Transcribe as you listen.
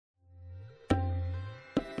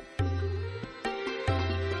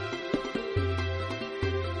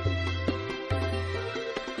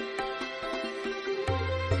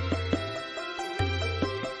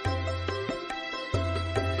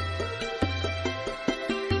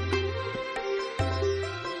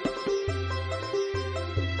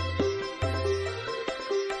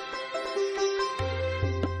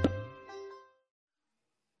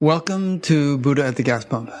Welcome to Buddha at the Gas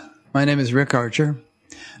Pump. My name is Rick Archer.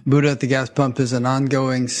 Buddha at the Gas Pump is an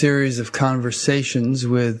ongoing series of conversations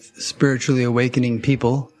with spiritually awakening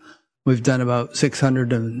people. We've done about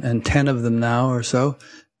 610 of them now or so.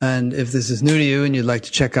 And if this is new to you and you'd like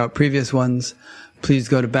to check out previous ones, please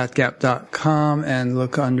go to batgap.com and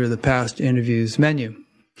look under the past interviews menu,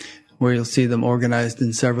 where you'll see them organized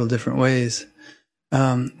in several different ways.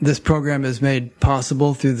 This program is made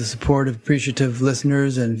possible through the support of appreciative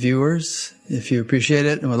listeners and viewers. If you appreciate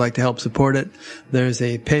it and would like to help support it, there's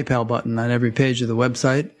a PayPal button on every page of the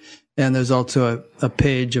website, and there's also a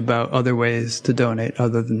page about other ways to donate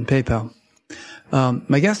other than PayPal.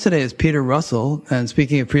 My guest today is Peter Russell, and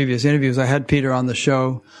speaking of previous interviews, I had Peter on the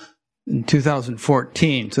show in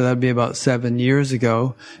 2014, so that'd be about 7 years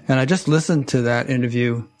ago, and I just listened to that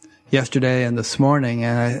interview yesterday and this morning,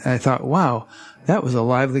 and I thought, wow, that was a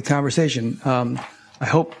lively conversation. I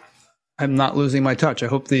hope I'm not losing my touch. I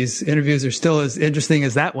hope these interviews are still as interesting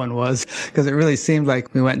as that one was, because it really seemed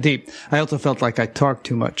like we went deep. I also felt like I talked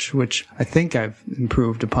too much, which I think I've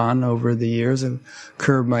improved upon over the years and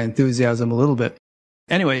curbed my enthusiasm a little bit.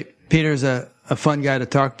 Anyway, Peter's a fun guy to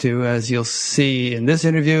talk to, as you'll see in this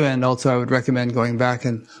interview, and also I would recommend going back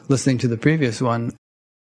and listening to the previous one.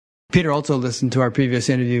 Peter also listened to our previous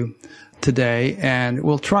interview today, and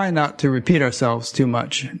we'll try not to repeat ourselves too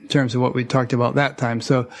much in terms of what we talked about that time,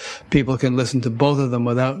 so people can listen to both of them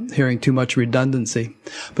without hearing too much redundancy.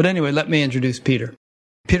 But anyway, let me introduce Peter.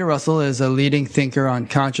 Peter Russell is a leading thinker on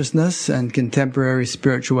consciousness and contemporary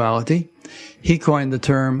spirituality. He coined the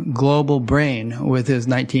term global brain with his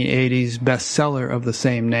 1980s bestseller of the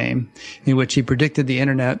same name, in which he predicted the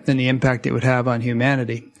internet and the impact it would have on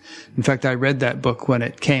humanity. In fact, I read that book when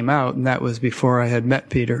it came out, and that was before I had met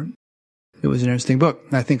Peter. It was an interesting book.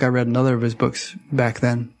 I think I read another of his books back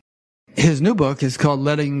then. His new book is called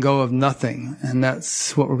Letting Go of Nothing, and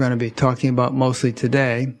that's what we're going to be talking about mostly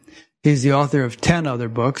today. He's the author of 10 other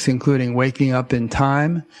books, including Waking Up in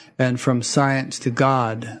Time and From Science to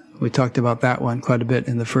God. We talked about that one quite a bit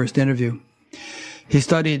in the first interview. He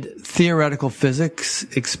studied theoretical physics,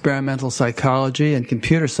 experimental psychology, and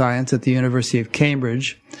computer science at the University of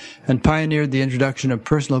Cambridge, and pioneered the introduction of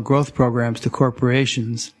personal growth programs to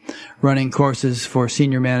corporations, running courses for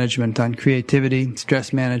senior management on creativity,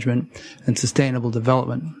 stress management, and sustainable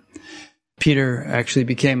development. Peter actually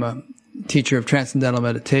became a teacher of transcendental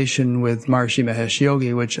meditation with Maharishi Mahesh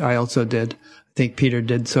Yogi, which I also did. I think Peter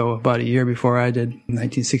did so about a year before I did,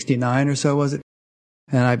 1969 or so, was it?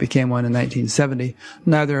 And I became one in 1970.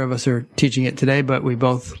 Neither of us are teaching it today, but we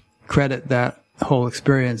both credit that whole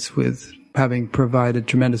experience with having provided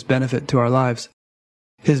tremendous benefit to our lives.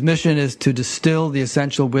 His mission is to distill the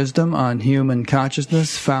essential wisdom on human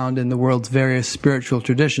consciousness found in the world's various spiritual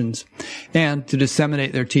traditions, and to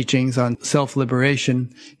disseminate their teachings on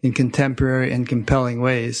self-liberation in contemporary and compelling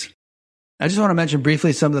ways. I just want to mention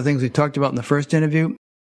briefly some of the things we talked about in the first interview.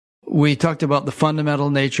 We talked about the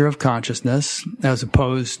fundamental nature of consciousness as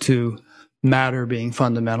opposed to matter being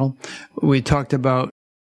fundamental. We talked about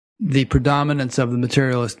the predominance of the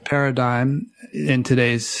materialist paradigm in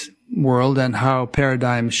today's world and how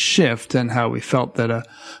paradigms shift, and how we felt that a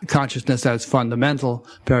consciousness as fundamental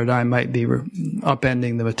paradigm might be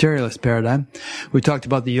upending the materialist paradigm. We talked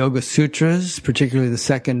about the Yoga Sutras, particularly the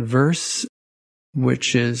second verse,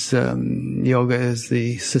 which is yoga is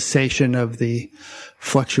the cessation of the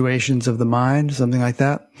fluctuations of the mind, something like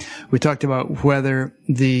that. We talked about whether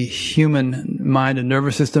the human mind and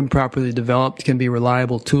nervous system properly developed can be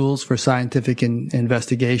reliable tools for scientific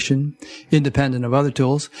investigation, independent of other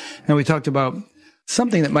tools. And we talked about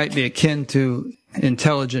something that might be akin to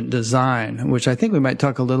intelligent design, which I think we might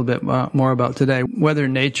talk a little bit more about today, whether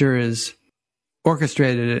nature is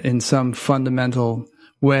orchestrated in some fundamental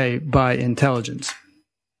way by intelligence,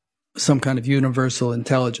 some kind of universal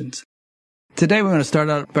intelligence. Today we're going to start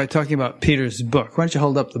out by talking about Peter's book. Why don't you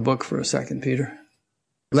hold up the book for a second, Peter?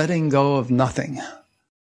 Letting Go of Nothing.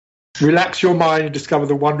 Relax your mind and discover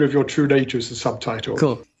the wonder of your true nature is the subtitle.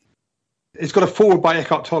 Cool. It's got a foreword by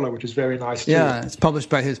Eckhart Tolle, which is very nice too. Yeah, it's published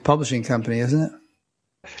by his publishing company, isn't it?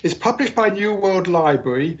 It's published by New World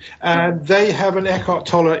Library, and they have an Eckhart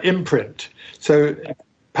Tolle imprint. So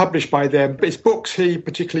published by them. It's books he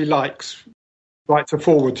particularly likes, writes a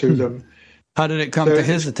foreword to them. How did it come to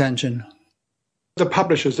his attention? The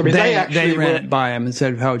publishers. I mean, they ran it by him and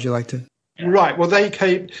said, how would you like to? Right. Well, they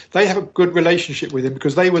have a good relationship with him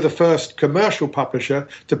because they were the first commercial publisher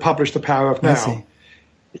to publish The Power of Now.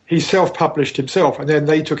 He self-published himself, and then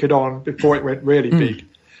they took it on before it went really big.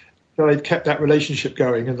 So they've kept that relationship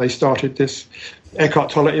going, and they started this Eckhart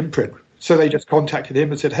Tolle imprint. So they just contacted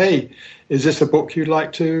him and said, hey, is this a book you'd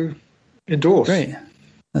like to endorse? Great.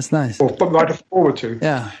 That's nice. Or right forward to.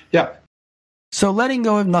 Yeah. Yeah. So letting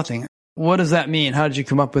go of nothing, what does that mean? How did you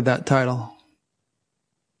come up with that title?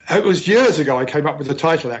 It was years ago I came up with the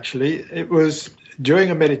title, actually. It was during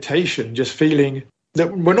a meditation, just feeling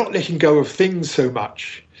that we're not letting go of things so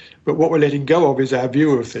much, but what we're letting go of is our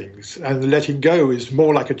view of things. And letting go is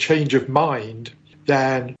more like a change of mind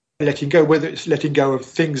than letting go, whether it's letting go of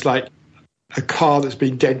things like a car that's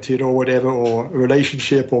been dented or whatever, or a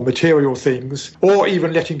relationship or material things, or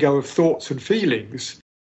even letting go of thoughts and feelings.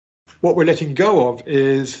 What we're letting go of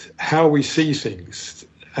is how we see things.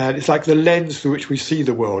 And it's like the lens through which we see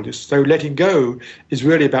the world. So letting go is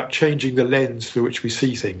really about changing the lens through which we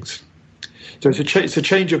see things. So it's a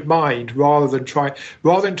change of mind rather than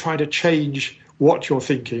trying to change what you're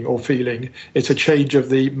thinking or feeling. It's a change of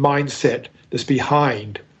the mindset that's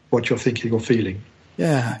behind what you're thinking or feeling.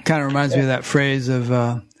 Yeah, it kind of reminds me of that phrase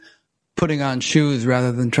of putting on shoes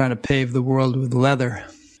rather than trying to pave the world with leather.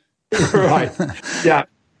 Right. Yeah.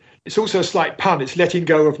 It's also a slight pun. It's letting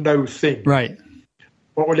go of no thing. Right.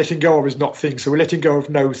 What we're letting go of is not things. So we're letting go of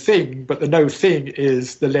no thing, but the no thing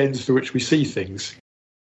is the lens through which we see things.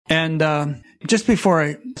 And just before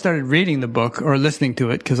I started reading the book or listening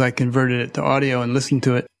to it, because I converted it to audio and listened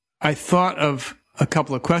to it, I thought of a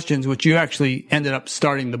couple of questions, which you actually ended up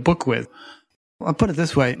starting the book with. I'll put it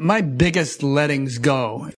this way. My biggest lettings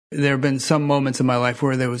go, there have been some moments in my life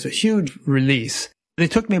where there was a huge release. They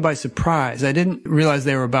took me by surprise. I didn't realize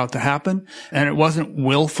they were about to happen, and it wasn't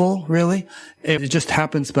willful, really. It just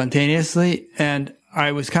happened spontaneously, and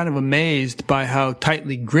I was kind of amazed by how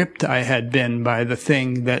tightly gripped I had been by the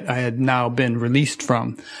thing that I had now been released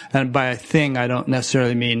from. And by a thing, I don't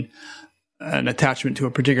necessarily mean an attachment to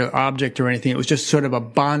a particular object or anything. It was just sort of a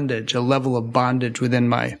bondage, a level of bondage within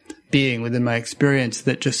my being, within my experience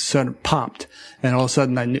that just sort of popped. And all of a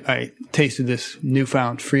sudden I tasted this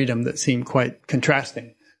newfound freedom that seemed quite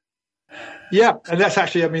contrasting. Yeah, and that's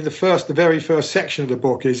actually, the very first section of the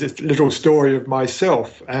book is a little story of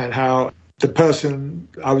myself and how the person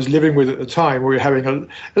I was living with at the time, we were having a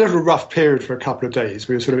little rough period for a couple of days.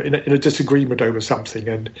 We were sort of in a disagreement over something,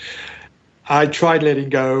 and I tried letting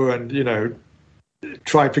go and,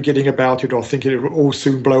 tried forgetting about it or thinking it would all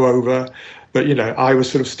soon blow over. But, I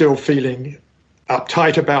was sort of still feeling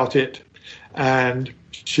uptight about it, and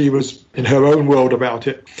she was in her own world about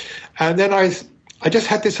it. And then I just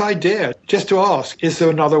had this idea just to ask, is there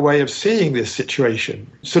another way of seeing this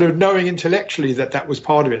situation? Sort of knowing intellectually that that was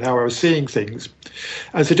part of it, how I was seeing things.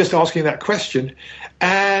 And so just asking that question.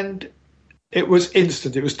 And it was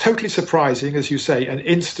instant. It was totally surprising, as you say, an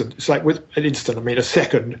instant. It's like with an instant, a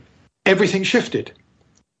second. Everything shifted.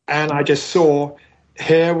 And I just saw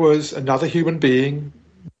here was another human being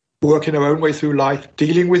working her own way through life,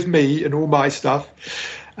 dealing with me and all my stuff.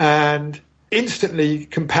 And instantly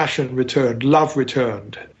compassion returned, love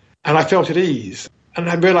returned, and I felt at ease. And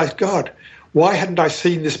I realized, God, why hadn't I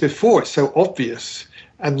seen this before? It's so obvious.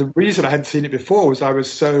 And the reason I hadn't seen it before was I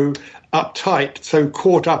was so uptight, so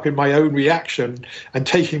caught up in my own reaction and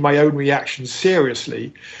taking my own reaction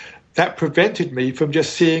seriously. That prevented me from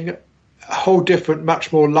just seeing a whole different,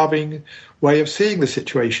 much more loving way of seeing the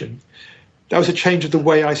situation. That was a change of the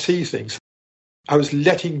way I see things. I was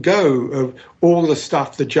letting go of all the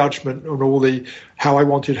stuff, the judgment and all the how I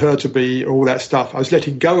wanted her to be, all that stuff. I was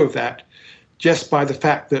letting go of that just by the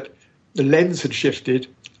fact that the lens had shifted.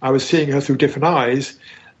 I was seeing her through different eyes,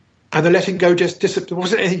 and the letting go just disappeared. There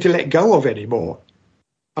wasn't anything to let go of anymore.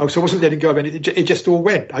 So I wasn't letting go of anything. It just all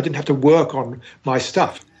went. I didn't have to work on my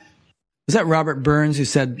stuff. Was that Robert Burns who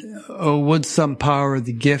said, "Oh, would some power of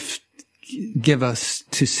the gift give us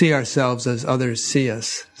to see ourselves as others see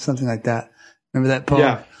us?" Something like that. Remember that poem?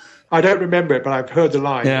 Yeah. I don't remember it, but I've heard the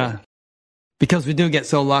line. Yeah. Because we do get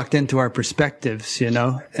so locked into our perspectives,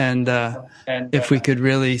 and if we could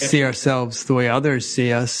really see ourselves the way others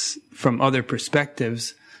see us from other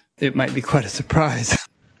perspectives, it might be quite a surprise.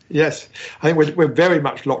 Yes. I think we're very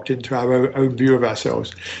much locked into our own view of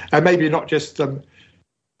ourselves. And maybe not just, I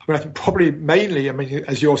think probably mainly,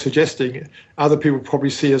 as you're suggesting, other people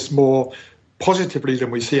probably see us more positively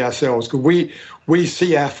than we see ourselves, because we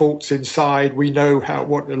see our faults inside. We know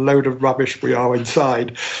what a load of rubbish we are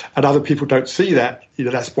inside, and other people don't see that.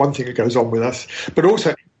 That's one thing that goes on with us. But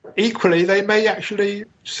also, equally, they may actually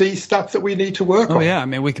see stuff that we need to work on. Oh yeah,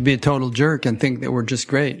 we could be a total jerk and think that we're just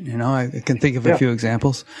great. I can think of a few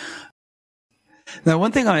examples. Now,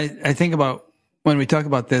 one thing I think about when we talk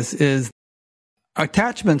about this is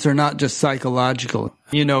attachments are not just psychological.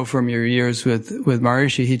 From your years with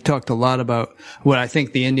Maharishi, he talked a lot about what I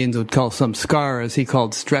think the Indians would call some scars, he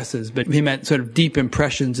called stresses, but he meant sort of deep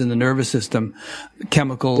impressions in the nervous system,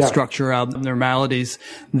 chemical structure abnormalities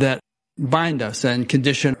that bind us and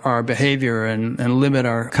condition our behavior and limit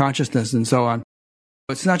our consciousness and so on.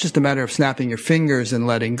 It's not just a matter of snapping your fingers and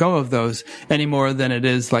letting go of those any more than it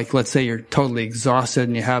is like, let's say you're totally exhausted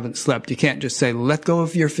and you haven't slept. You can't just say, let go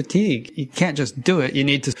of your fatigue. You can't just do it. You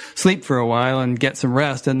need to sleep for a while and get some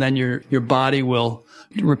rest, and then your body will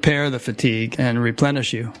repair the fatigue and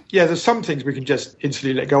replenish you. Yeah, there's some things we can just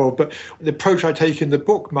instantly let go of, but the approach I take in the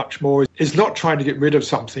book much more is not trying to get rid of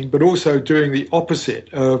something, but also doing the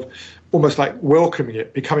opposite of almost like welcoming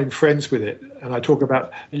it, becoming friends with it. And I talk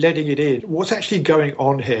about letting it in. What's actually going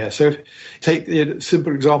on here? So take the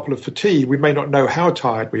simple example of fatigue. We may not know how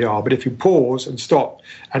tired we are, but if you pause and stop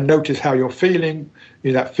and notice how you're feeling,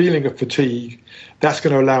 that feeling of fatigue, that's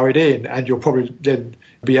going to allow it in, and you'll probably then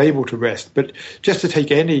be able to rest. But just to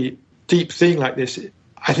take any deep thing like this,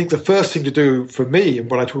 I think the first thing to do for me,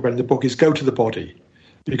 and what I talk about in the book, is go to the body,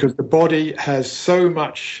 because the body has so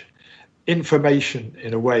much information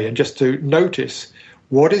in a way, and just to notice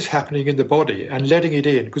what is happening in the body and letting it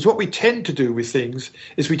in. Because what we tend to do with things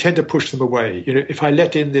is we tend to push them away. If I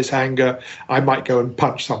let in this anger, I might go and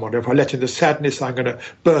punch someone. Or if I let in the sadness, I'm going to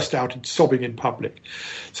burst out and sobbing in public.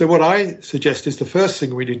 So what I suggest is the first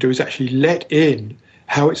thing we need to do is actually let in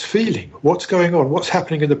how it's feeling, what's going on, what's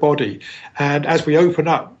happening in the body. And as we open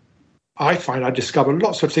up, I find I discover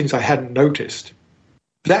lots of things I hadn't noticed.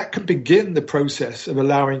 That can begin the process of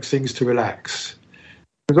allowing things to relax.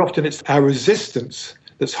 Because often it's our resistance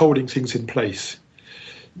that's holding things in place.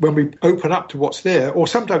 When we open up to what's there, or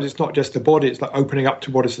sometimes it's not just the body, it's like opening up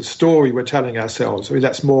to what is the story we're telling ourselves. I mean,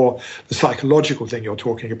 that's more the psychological thing you're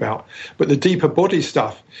talking about. But the deeper body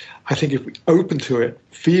stuff, I think if we open to it,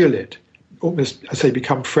 feel it, almost, I say,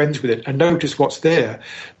 become friends with it and notice what's there,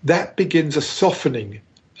 that begins a softening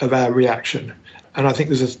of our reaction. And I think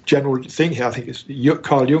there's a general thing here. I think it's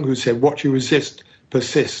Carl Jung who said, what you resist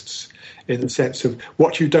persists, in the sense of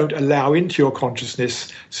what you don't allow into your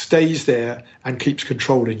consciousness stays there and keeps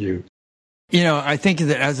controlling you. I think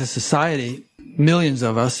that as a society, millions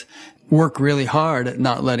of us work really hard at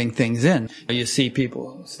not letting things in. You see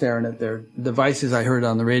people staring at their devices. I heard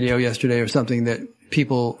on the radio yesterday or something that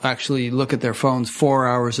people actually look at their phones 4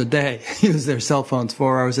 hours a day, use their cell phones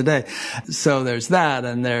 4 hours a day. So there's that,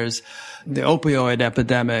 and there's the opioid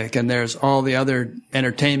epidemic, and there's all the other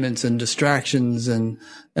entertainments and distractions and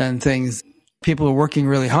things. People are working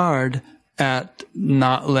really hard at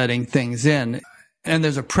not letting things in. And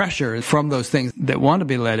there's a pressure from those things that want to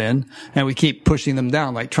be let in, and we keep pushing them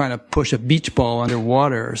down, like trying to push a beach ball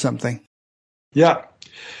underwater or something. Yeah.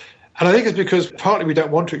 And I think it's because partly we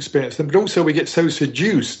don't want to experience them, but also we get so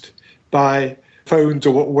seduced by phones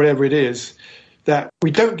or whatever it is that we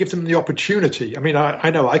don't give them the opportunity. I mean, I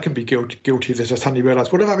know I can be guilty of this. I suddenly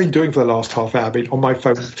realise, what have I been doing for the last half hour? I've been on my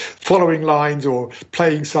phone following lines or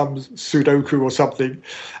playing some Sudoku or something.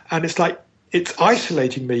 And it's like, it's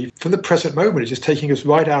isolating me from the present moment. It's just taking us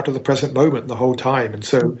right out of the present moment the whole time. And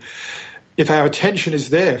so if our attention is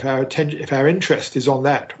there, if our interest is on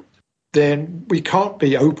that, then we can't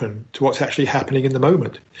be open to what's actually happening in the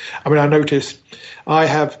moment. I mean, I notice I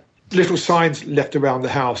have little signs left around the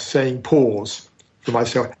house saying pause for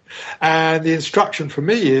myself. And the instruction for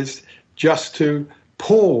me is just to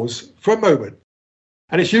pause for a moment.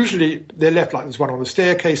 And it's usually, they're left like there's one on the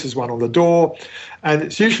staircase, there's one on the door. And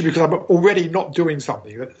it's usually because I'm already not doing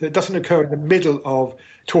something. It doesn't occur in the middle of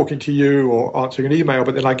talking to you or answering an email,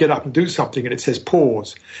 but then I get up and do something and it says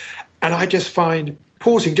pause. And I just find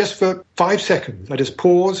pausing just for 5 seconds. I just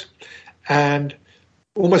pause, and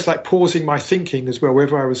almost like pausing my thinking as well,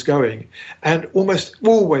 wherever I was going. And almost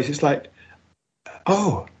always it's like,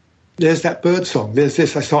 oh, there's that bird song, there's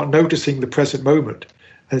this. I start noticing the present moment.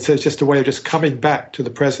 And so it's just a way of just coming back to the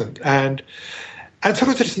present. And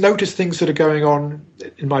sometimes I just notice things that are going on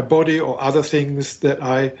in my body or other things that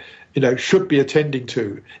I, should be attending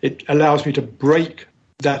to. It allows me to break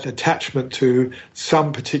that attachment to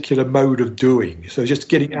some particular mode of doing. So just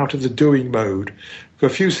getting out of the doing mode for a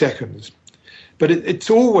few seconds. But it's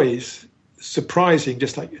always surprising,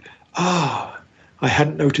 just like, I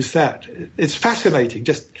hadn't noticed that. It's fascinating,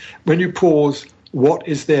 just when you pause, what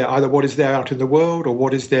is there, either what is there out in the world or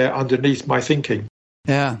what is there underneath my thinking.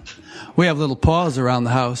 Yeah. We have little paws around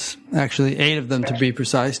the house, actually 8 of them to be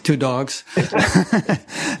precise, 2 dogs.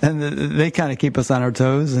 And they kind of keep us on our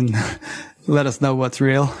toes and let us know what's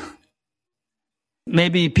real.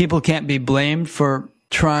 Maybe people can't be blamed for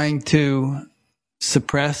trying to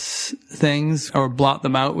suppress things or blot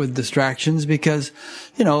them out with distractions because,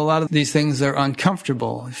 a lot of these things are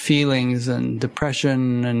uncomfortable, feelings and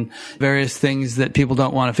depression and various things that people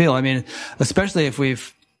don't want to feel. I mean, especially if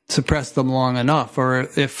we've suppressed them long enough, or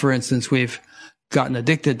if, for instance, we've gotten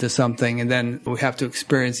addicted to something, and then we have to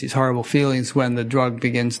experience these horrible feelings when the drug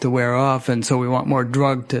begins to wear off, and so we want more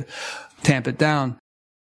drug to tamp it down.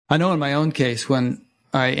 I know in my own case, when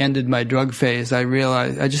I ended my drug phase, I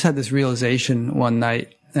just had this realization one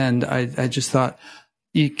night, and I just thought,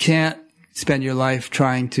 you can't spend your life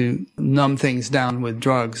trying to numb things down with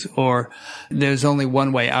drugs, or there's only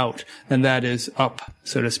one way out, and that is up,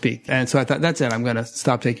 so to speak. And so I thought, that's it, I'm going to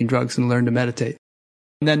stop taking drugs and learn to meditate.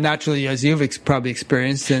 And then naturally, as you've probably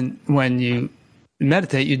experienced, and when you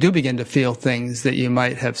meditate, you do begin to feel things that you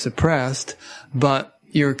might have suppressed, but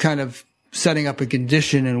you're kind of setting up a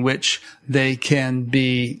condition in which they can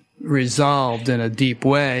be resolved in a deep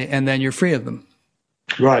way, and then you're free of them.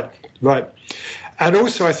 Right. And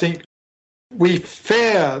also, I think we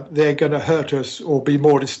fear they're going to hurt us or be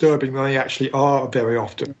more disturbing than they actually are very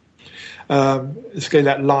often. It's again,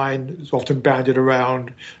 that line is often bandied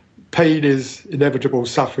around, pain is inevitable,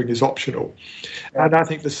 suffering is optional. And I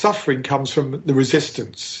think the suffering comes from the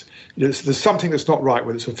resistance. There's something that's not right,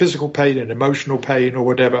 whether it's a physical pain, an emotional pain, or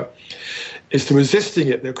whatever. It's the resisting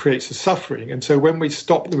it that creates the suffering. And so when we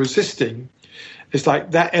stop the resisting, it's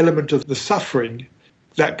like that element of the suffering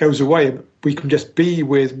that goes away. We can just be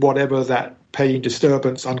with whatever that pain,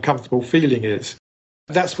 disturbance, uncomfortable feeling is.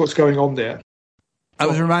 That's what's going on there. I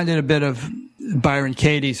was reminded a bit of Byron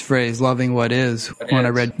Katie's phrase, loving what is, when I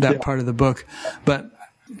read that part of the book. But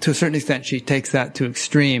to a certain extent, she takes that to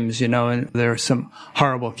extremes, and there are some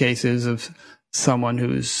horrible cases of someone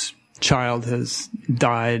whose child has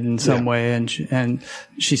died in some way, and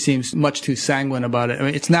she seems much too sanguine about it. I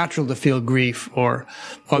mean, it's natural to feel grief or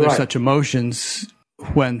other such emotions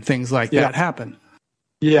when things like that happen.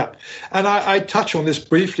 Yeah, and I touch on this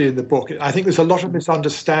briefly in the book. I think there's a lot of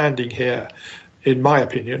misunderstanding here, in my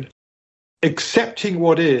opinion. Accepting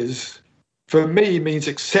what is, for me, means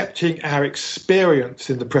accepting our experience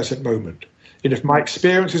in the present moment. And if my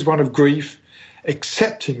experience is one of grief,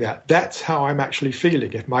 accepting that's how I'm actually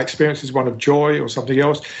feeling. If my experience is one of joy or something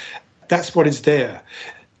else, that's what is there.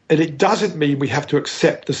 And it doesn't mean we have to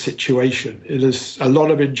accept the situation. There's a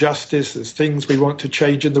lot of injustice, there's things we want to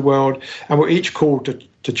change in the world, and we're each called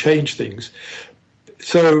to change things.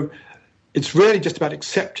 So it's really just about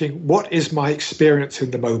accepting what is my experience in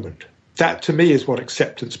the moment. That, to me, is what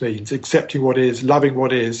acceptance means, accepting what is, loving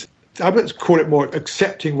what is. I would call it more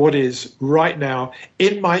accepting what is right now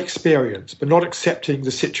in my experience, but not accepting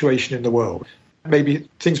the situation in the world. Maybe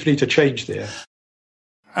things need to change there.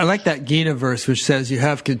 I like that Gita verse which says you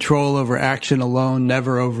have control over action alone,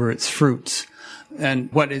 never over its fruits.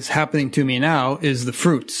 And what is happening to me now is the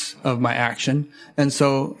fruits of my action. And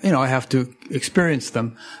so, I have to experience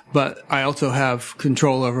them. But I also have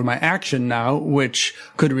control over my action now, which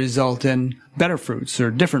could result in better fruits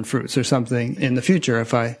or different fruits or something in the future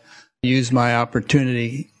if I use my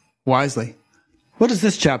opportunity wisely. What is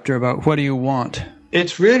this chapter about? What do you want?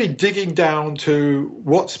 It's really digging down to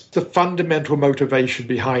what's the fundamental motivation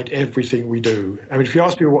behind everything we do. I mean, if you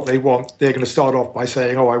ask people what they want, they're going to start off by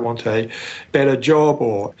saying, I want a better job,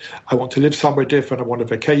 or I want to live somewhere different, I want a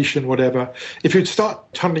vacation, whatever. If you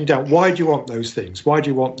start tunneling down, why do you want those things? Why do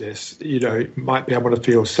you want this? It might be I want to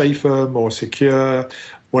feel safer, more secure,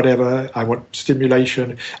 whatever. I want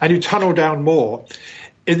stimulation. And you tunnel down more.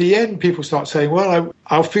 In the end, people start saying, well,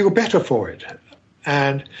 I'll feel better for it.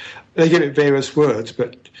 And they give it various words,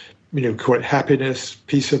 but, call it happiness,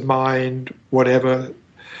 peace of mind, whatever.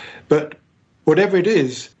 But whatever it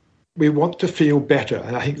is, we want to feel better.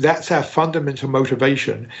 And I think that's our fundamental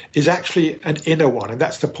motivation, is actually an inner one. And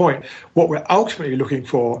that's the point. What we're ultimately looking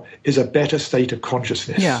for is a better state of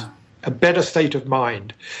consciousness. Yeah. A better state of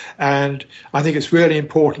mind. And I think it's really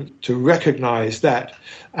important to recognize that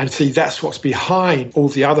and see that's what's behind all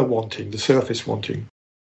the other wanting, the surface wanting.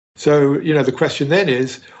 So, the question then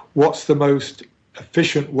is, what's the most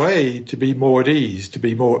efficient way to be more at ease, to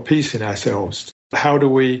be more at peace in ourselves? How do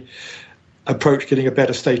we approach getting a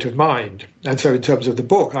better state of mind? And so in terms of the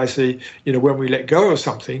book, I see, when we let go of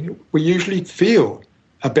something, we usually feel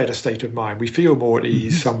a better state of mind. We feel more at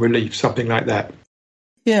ease, some relief, something like that.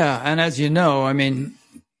 Yeah, and as you know,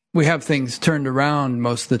 we have things turned around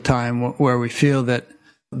most of the time where we feel that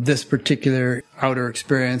this particular outer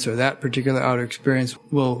experience or that particular outer experience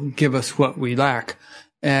will give us what we lack.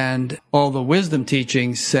 And all the wisdom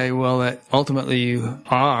teachings say, well, that ultimately you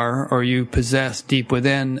are, or you possess deep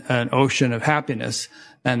within, an ocean of happiness.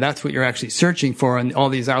 And that's what you're actually searching for. And all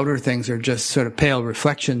these outer things are just sort of pale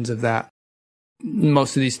reflections of that.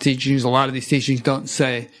 Most of these teachings, a lot of these teachings don't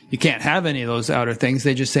say you can't have any of those outer things.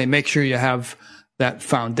 They just say make sure you have that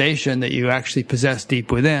foundation that you actually possess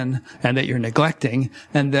deep within and that you're neglecting.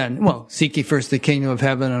 And then, seek ye first the kingdom of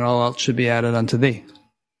heaven, and all else should be added unto thee.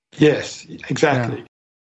 Yes, exactly. Yeah.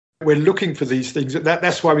 We're looking for these things.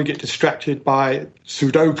 That's why we get distracted by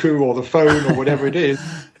Sudoku or the phone or whatever it is.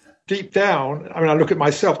 Deep down, I mean, I look at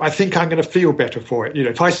myself, I think I'm going to feel better for it.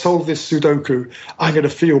 If I solve this Sudoku, I'm going to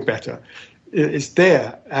feel better. It's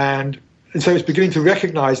there. And so it's beginning to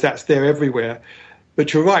recognize that's there everywhere.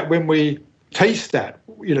 But you're right, when we taste that,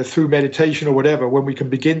 through meditation or whatever, when we can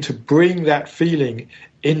begin to bring that feeling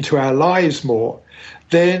into our lives more,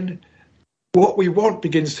 then what we want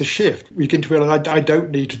begins to shift. We begin to realize, I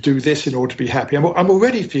don't need to do this in order to be happy. I'm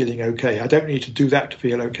already feeling okay. I don't need to do that to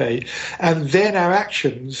feel okay. And then our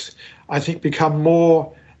actions, I think, become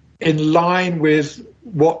more in line with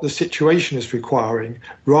what the situation is requiring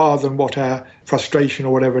rather than what our frustration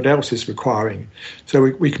or whatever else is requiring. So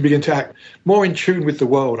we can begin to act more in tune with the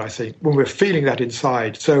world, I think, when we're feeling that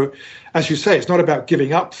inside. So as you say, it's not about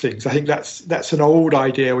giving up things. I think that's an old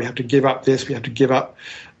idea. We have to give up this, we have to give up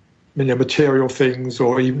material things,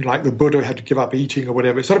 or even like the Buddha had to give up eating or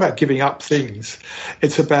whatever. It's not about giving up things.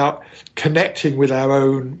 It's about connecting with our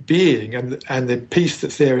own being and the peace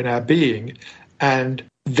that's there in our being, and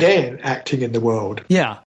then acting in the world.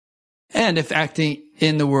 Yeah. And if acting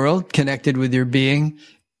in the world, connected with your being,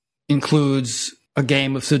 includes a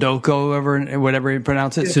game of Sudoku, whatever you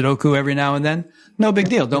pronounce it, Sudoku every now and then, no big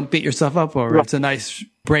deal. Don't beat yourself up over it. It's a nice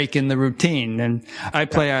break in the routine. And I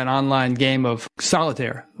play an online game of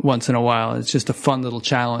solitaire once in a while. It's just a fun little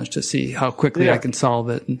challenge to see how quickly I can solve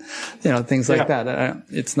it, and things like that.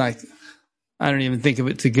 It's nice. I don't even think of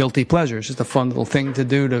it as a guilty pleasure. It's just a fun little thing to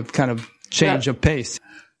do to kind of change a pace.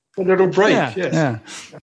 A little break, yes. Yeah.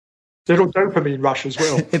 Little dopamine rush as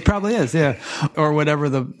well. It probably is, yeah. Or whatever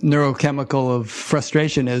the neurochemical of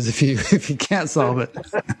frustration is if you can't solve it.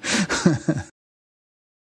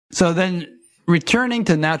 So then, returning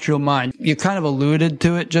to natural mind, you kind of alluded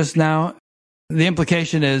to it just now. The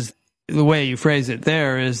implication is, the way you phrase it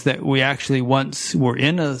there, is that we actually once were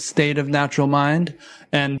in a state of natural mind,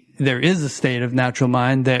 and there is a state of natural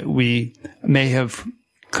mind that we may have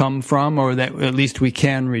come from, or that at least we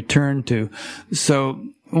can return to. So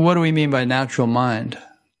what do we mean by natural mind?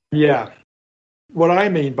 Yeah. What I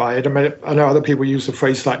mean by it, I know other people use the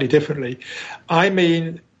phrase slightly differently. I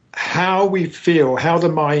mean how we feel, how the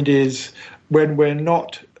mind is when we're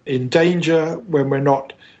not in danger, when we're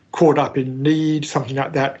not caught up in need, something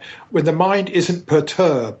like that, when the mind isn't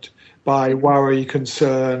perturbed by worry,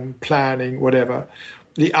 concern, planning, whatever.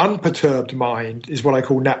 The unperturbed mind is what I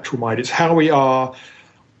call natural mind. It's how we are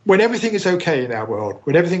when everything is okay in our world,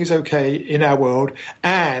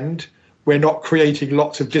 and we're not creating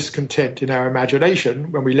lots of discontent in our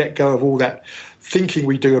imagination, when we let go of all that thinking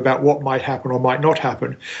we do about what might happen or might not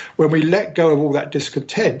happen. When we let go of all that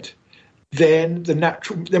discontent, then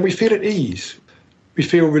we feel at ease. We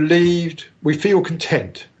feel relieved. We feel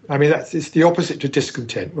content. I mean, it's the opposite to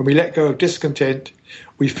discontent. When we let go of discontent,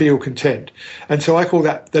 we feel content. And so I call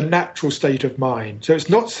that the natural state of mind. So it's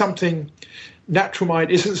not something... Natural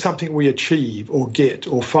mind isn't something we achieve or get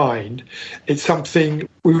or find. It's something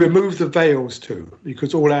we remove the veils to,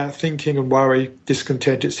 because all our thinking and worry,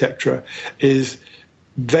 discontent, etc., is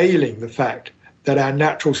veiling the fact that our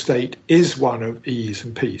natural state is one of ease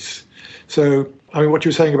and peace. So, I mean, what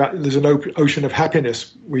you're saying about there's an ocean of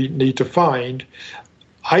happiness we need to find,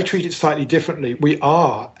 I treat it slightly differently. We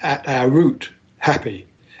are, at our root, happy.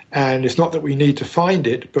 And it's not that we need to find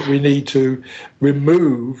it, but we need to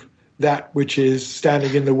remove that which is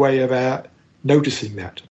standing in the way of our noticing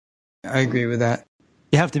that. I agree with that.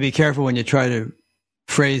 You have to be careful when you try to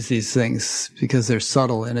phrase these things, because they're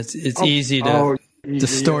subtle, and it's easy to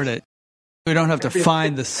distort it. We don't have to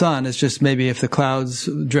find the sun. It's just maybe if the clouds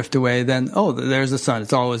drift away, then, there's the sun.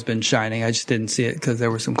 It's always been shining. I just didn't see it because there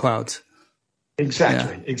were some clouds.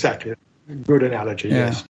 Exactly. Good analogy,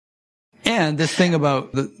 yes. And this thing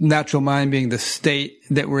about the natural mind being the state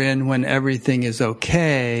that we're in when everything is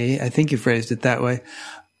okay, I think you phrased it that way,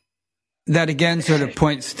 that again sort of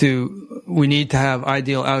points to we need to have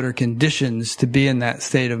ideal outer conditions to be in that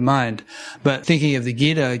state of mind. But thinking of the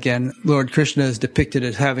Gita again, Lord Krishna is depicted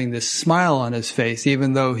as having this smile on his face,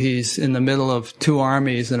 even though he's in the middle of two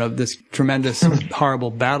armies and of this tremendous,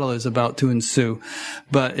 horrible battle is about to ensue.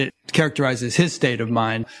 But it characterizes his state of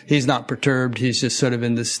mind. He's not perturbed. He's just sort of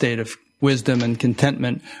in this state of wisdom and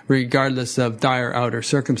contentment, regardless of dire outer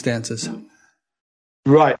circumstances.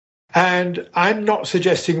 Right. And I'm not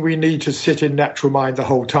suggesting we need to sit in natural mind the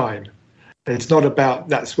whole time. It's not about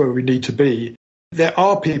that's where we need to be. There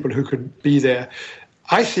are people who can be there.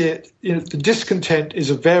 I see it, the discontent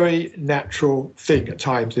is a very natural thing at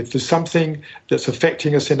times. If there's something that's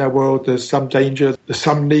affecting us in our world, there's some danger, there's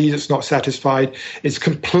some need that's not satisfied, it's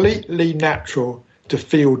completely natural to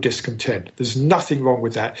feel discontent. There's nothing wrong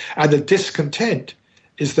with that. And the discontent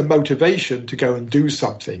is the motivation to go and do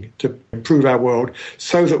something to improve our world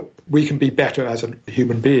so that we can be better as a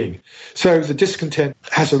human being. So the discontent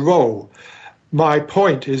has a role. My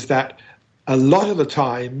point is that a lot of the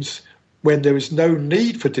times when there is no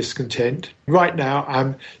need for discontent, right now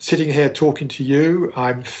I'm sitting here talking to you,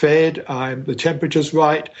 I'm fed, the temperature's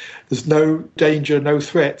right, there's no danger, no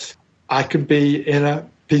threats, I can be in a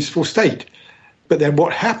peaceful state. But then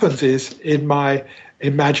what happens is, in my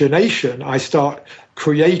imagination, I start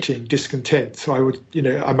creating discontent. So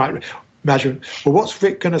I might imagine, well, what's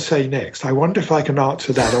Rick going to say next? I wonder if I can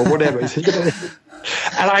answer that or whatever.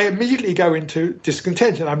 And I immediately go into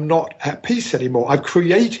discontent, and I'm not at peace anymore. I've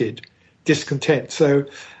created discontent. So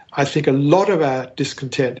I think a lot of our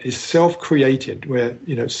discontent is self-created. We're,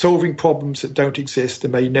 solving problems that don't exist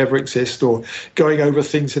and may never exist, or going over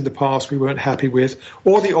things in the past we weren't happy with,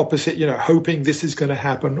 or the opposite, hoping this is going to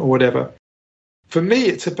happen or whatever. For me,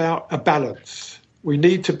 it's about a balance. We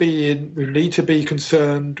need to be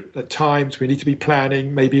concerned at times. We need to be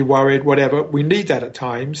planning, maybe worried, whatever. We need that at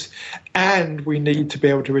times. And we need to be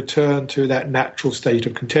able to return to that natural state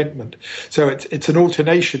of contentment. So it's an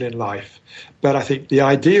alternation in life. But I think the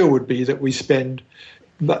ideal would be that we spend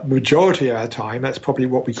the majority of our time, that's probably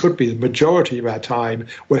what we could be, the majority of our time,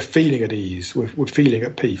 we're feeling at ease, we're feeling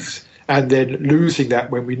at peace, and then losing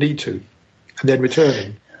that when we need to, and then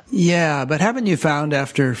returning. Yeah, but haven't you found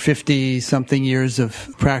after 50-something years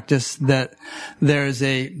of practice that there's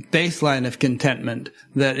a baseline of contentment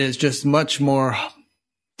that is just much more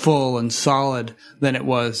full and solid than it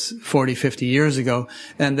was 40, 50 years ago,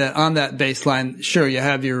 and that on that baseline, sure, you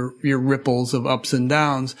have your ripples of ups and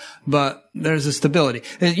downs, but there's a stability.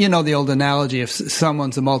 The old analogy, if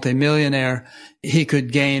someone's a multimillionaire, he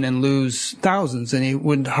could gain and lose thousands and he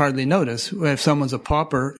wouldn't hardly notice. If someone's a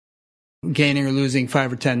pauper, gaining or losing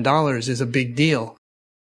 $5 or $10 is a big deal.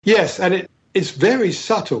 Yes, and it's very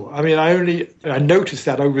subtle. I mean, I noticed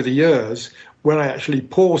that over the years when I actually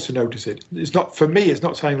pause to notice it. It's not, for me, it's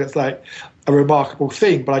not something that's like a remarkable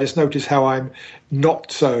thing, but I just notice how I'm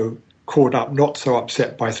not so caught up, not so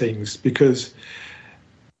upset by things, because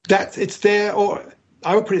it's there, or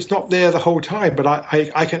I would put it's not there the whole time, but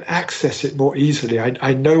I can access it more easily.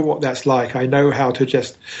 I know what that's like. I know how to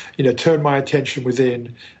just, turn my attention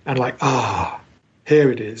within and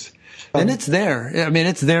here it is. And it's there. I mean,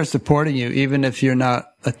 it's there supporting you, even if you're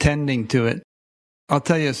not attending to it. I'll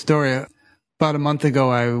tell you a story. About a month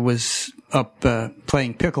ago, I was up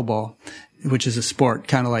playing pickleball, which is a sport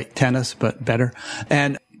kind of like tennis, but better.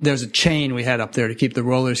 And there's a chain we had up there to keep the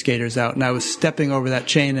roller skaters out. And I was stepping over that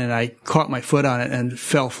chain and I caught my foot on it and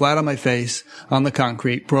fell flat on my face on the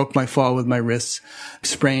concrete, broke my fall with my wrists,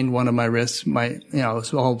 sprained one of my wrists. It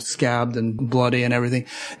was all scabbed and bloody and everything.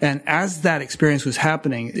 And as that experience was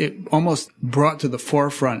happening, it almost brought to the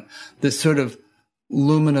forefront this sort of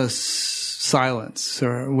luminous silence,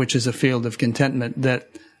 which is a field of contentment that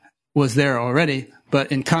was there already. But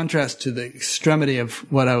in contrast to the extremity of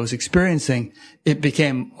what I was experiencing, it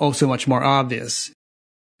became so much more obvious.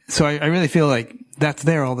 So I really feel like that's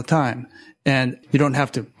there all the time. And you don't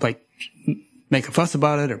have to make a fuss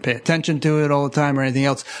about it or pay attention to it all the time or anything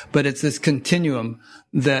else. But it's this continuum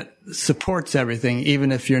that supports everything,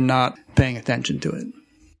 even if you're not paying attention to it.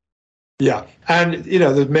 Yeah. And,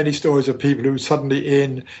 there's many stories of people who suddenly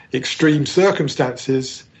in extreme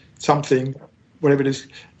circumstances, whatever it is,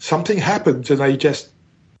 something happens and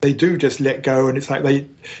they do just let go, and it's like they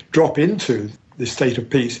drop into this state of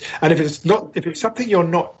peace. And if it's something you're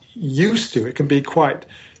not used to, it can be quite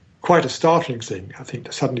a startling thing, I think,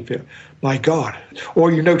 to suddenly feel, my God.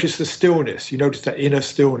 Or you notice the stillness, you notice that inner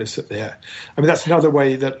stillness there. I mean, that's another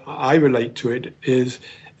way that I relate to it, is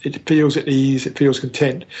it feels at ease, it feels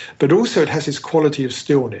content, but also it has this quality of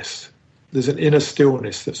stillness. There's an inner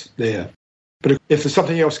stillness that's there. But if there's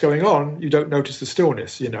something else going on, you don't notice the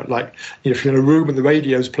stillness. If you're in a room and the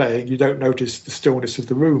radio's playing, you don't notice the stillness of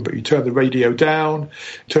the room. But you turn the radio down,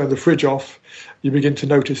 turn the fridge off, you begin to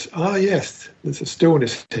notice, yes, there's a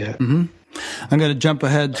stillness here. Mm-hmm. I'm going to jump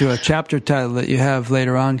ahead to a chapter title that you have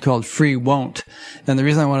later on called Free Won't. And the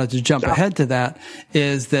reason I wanted to jump ahead to that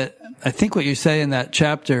is that I think what you say in that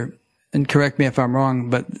chapter, and correct me if I'm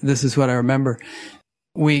wrong, but this is what I remember,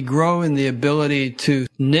 we grow in the ability to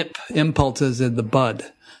nip impulses in the bud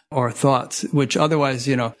or thoughts, which otherwise,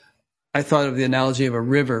 I thought of the analogy of a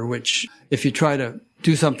river, which if you try to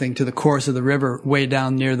do something to the course of the river way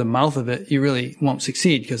down near the mouth of it, you really won't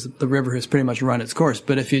succeed because the river has pretty much run its course.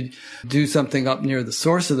 But if you do something up near the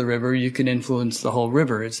source of the river, you can influence the whole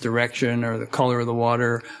river, its direction or the color of the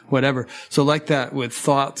water, whatever. So like that with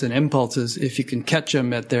thoughts and impulses, if you can catch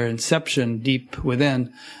them at their inception deep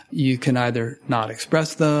within, you can either not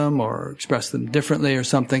express them or express them differently or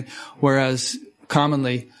something. Whereas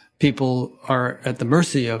commonly, people are at the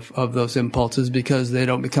mercy of those impulses because they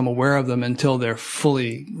don't become aware of them until they're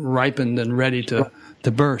fully ripened and ready to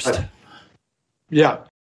burst. Yeah.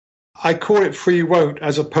 I call it free won't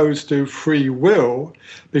as opposed to free will,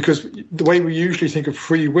 because the way we usually think of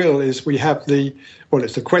free will is we have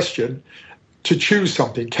it's the question, to choose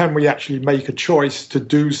something. Can we actually make a choice to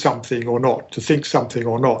do something or not, to think something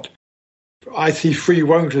or not? I see free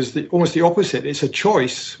won't as almost the opposite. It's a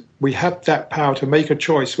choice. We have that power to make a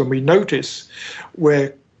choice when we notice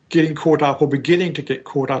we're getting caught up or beginning to get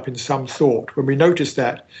caught up in some thought. When we notice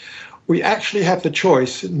that, we actually have the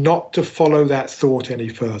choice not to follow that thought any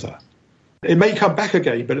further. It may come back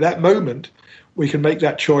again, but at that moment, we can make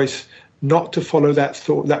that choice not to follow that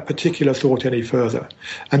thought, that particular thought any further.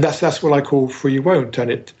 And that's what I call free won't. And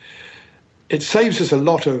it saves us a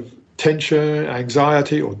lot of tension,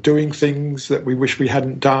 anxiety, or doing things that we wish we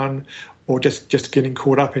hadn't done, or just getting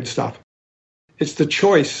caught up in stuff. It's the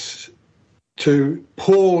choice to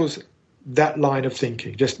pause that line of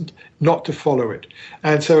thinking, just not to follow it.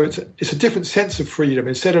 And so it's a different sense of freedom.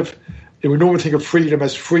 Instead of, we normally think of freedom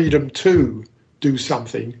as freedom to do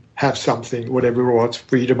something, have something, whatever it was,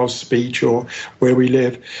 freedom of speech or where we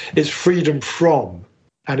live. It's freedom from,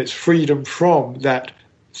 and it's freedom from that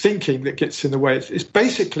thinking that gets in the way. It's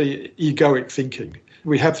basically egoic thinking.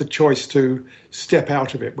 We have the choice to step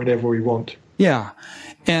out of it whenever we want. Yeah.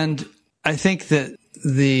 And I think that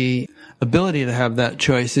the ability to have that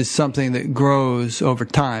choice is something that grows over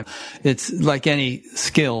time. It's like any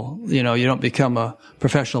skill. You don't become a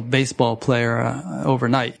professional baseball player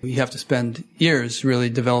overnight. You have to spend years really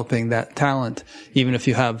developing that talent, even if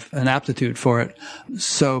you have an aptitude for it.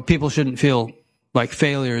 So people shouldn't feel like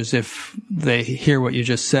failures if they hear what you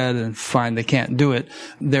just said and find they can't do it.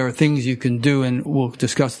 There are things you can do, and we'll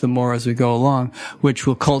discuss them more as we go along, which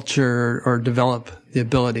will culture or develop the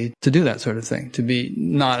ability to do that sort of thing, to be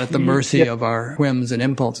not at the mercy of our whims and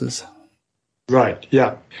impulses. Right,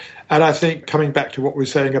 yeah. And I think coming back to what we're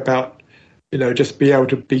saying about, just be able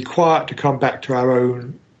to be quiet, to come back to our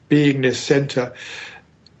own beingness center,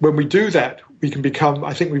 when we do that, we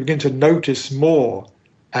begin to notice more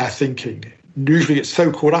our thinking. Usually it's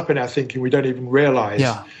so caught up in our thinking we don't even realize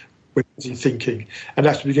we're busy thinking. And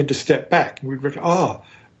that's to begin to step back and we go,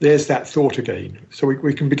 there's that thought again. So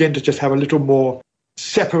we can begin to just have a little more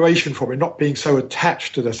separation from it, not being so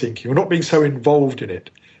attached to the thinking or not being so involved in it.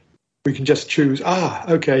 We can just choose,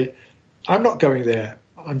 okay, I'm not going there.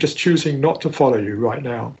 I'm just choosing not to follow you right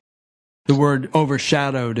now. The word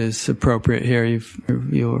overshadowed is appropriate here.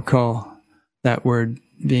 You'll recall that word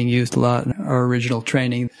being used a lot in our original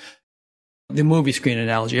training. The movie screen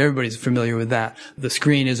analogy, everybody's familiar with that. The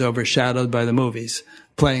screen is overshadowed by the movies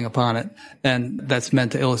playing upon it. And that's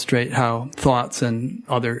meant to illustrate how thoughts and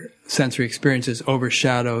other sensory experiences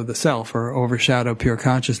overshadow the self or overshadow pure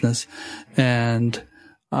consciousness. And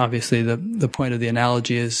obviously the point of the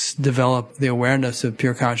analogy is develop the awareness of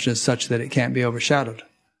pure consciousness such that it can't be overshadowed.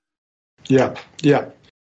 Yeah.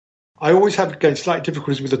 I always have, again, slight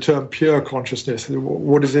difficulties with the term pure consciousness.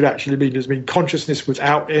 What does it actually mean? Does it mean consciousness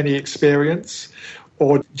without any experience,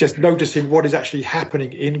 or just noticing what is actually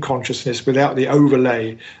happening in consciousness without the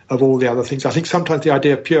overlay of all the other things? I think sometimes the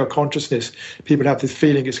idea of pure consciousness, people have this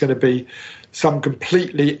feeling it's going to be some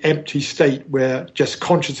completely empty state where just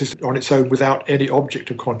consciousness on its own without any object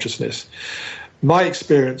of consciousness. My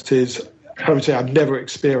experience is, I would say I've never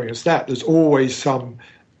experienced that. There's always some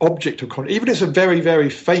object of consciousness, even if it's a very, very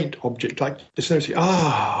faint object, like just noticing,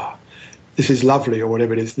 this is lovely, or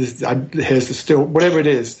whatever it is. Here's the still, whatever it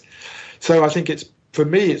is. So I think for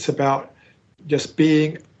me, it's about just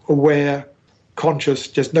being aware, conscious,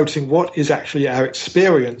 just noticing what is actually our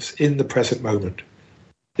experience in the present moment.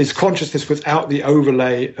 It's consciousness without the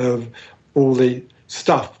overlay of all the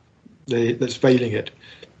stuff that's veiling it.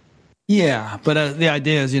 Yeah, but the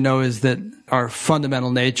idea is that our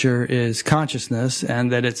fundamental nature is consciousness,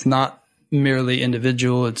 and that it's not merely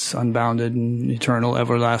individual, it's unbounded and eternal,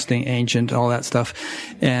 everlasting, ancient, all that stuff,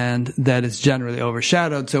 and that it's generally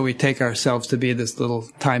overshadowed, so we take ourselves to be this little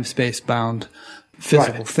time-space bound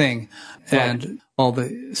physical thing, and all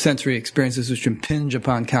the sensory experiences which impinge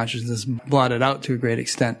upon consciousness blotted out to a great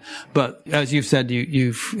extent. But as you've said,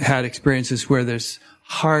 you've had experiences where there's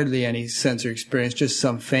hardly any sensory experience, just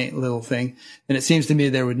some faint little thing. And it seems to me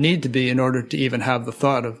there would need to be in order to even have the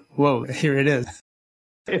thought of, whoa, here it is.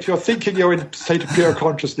 If you're thinking you're in a state of pure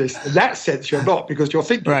consciousness, in that sense you're not, because you're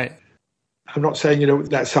thinking. Right. I'm not saying,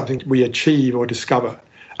 that's something we achieve or discover.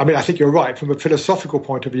 I mean, I think you're right. From a philosophical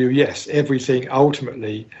point of view, yes, everything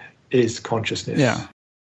ultimately is consciousness. Yeah.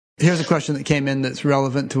 Here's a question that came in that's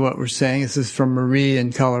relevant to what we're saying. This is from Marie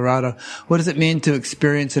in Colorado. What does it mean to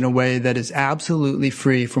experience in a way that is absolutely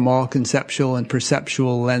free from all conceptual and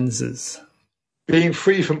perceptual lenses? Being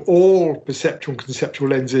free from all perceptual and conceptual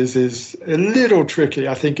lenses is a little tricky.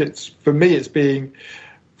 I think for me, it's being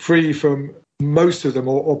free from most of them,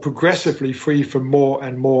 or progressively free from more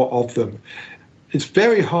and more of them. It's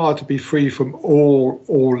very hard to be free from all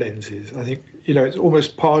lenses. I think, it's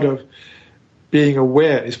almost part of being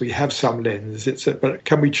aware is we have some lens. But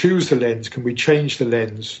can we choose the lens? Can we change the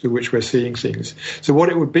lens through which we're seeing things? So what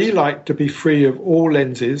it would be like to be free of all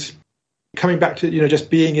lenses, coming back to, just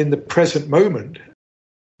being in the present moment.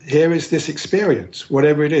 Here is this experience,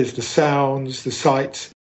 whatever it is, the sounds, the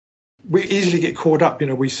sights. We easily get caught up.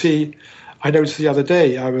 I noticed the other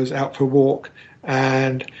day I was out for a walk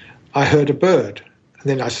and I heard a bird and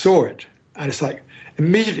then I saw it. And it's like,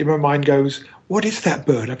 immediately my mind goes, what is that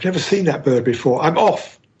bird? I've never seen that bird before. I'm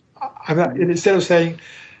off. And instead of saying,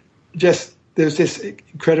 just there's this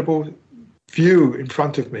incredible view in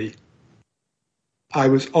front of me, I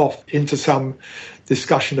was off into some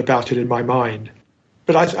discussion about it in my mind.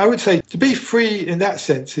 But I would say to be free in that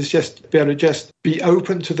sense is just be able to just be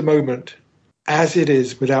open to the moment as it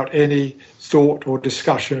is without any thought or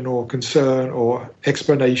discussion or concern or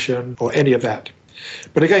explanation or any of that.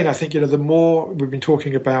 But again, I think, the more we've been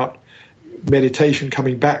talking about meditation,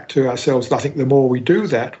 coming back to ourselves, I think the more we do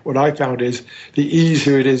that, what I found is the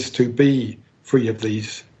easier it is to be free of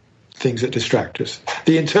these things that distract us,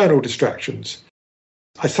 the internal distractions.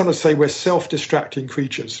 I sometimes say we're self-distracting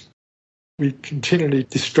creatures. We continually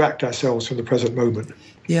distract ourselves from the present moment.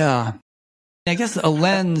 Yeah. I guess a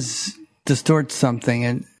lens distorts something,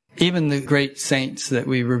 and even the great saints that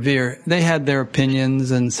we revere, they had their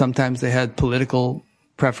opinions, and sometimes they had political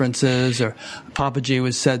preferences, or Papaji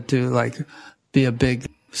was said to be a big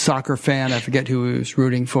soccer fan. I forget who he was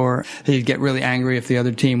rooting for. He'd get really angry if the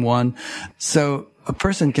other team won. So a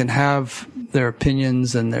person can have their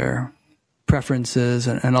opinions and their preferences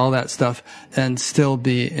and all that stuff and still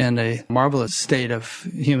be in a marvelous state of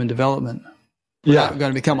human development. We're not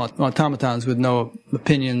going to become automatons with no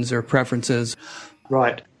opinions or preferences.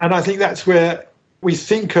 Right. And I think that's where we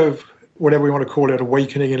think of whatever we want to call it,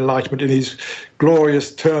 awakening, enlightenment, in these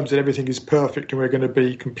glorious terms that everything is perfect and we're going to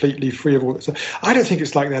be completely free of all that stuff. I don't think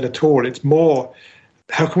it's like that at all. It's more,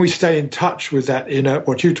 how can we stay in touch with that inner,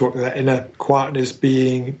 what you talk about, that inner quietness,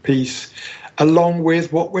 being, peace, along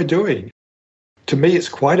with what we're doing? To me, it's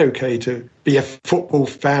quite okay to be a football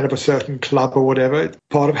fan of a certain club or whatever. It's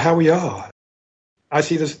part of how we are. I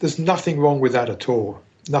see there's nothing wrong with that at all.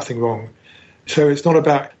 Nothing wrong. So it's not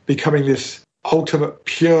about becoming this ultimate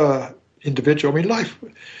pure individual. I mean, life,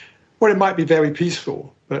 it might be very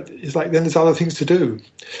peaceful, but it's like then there's other things to do.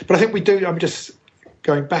 But I think we do, I'm just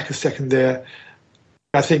going back a second there.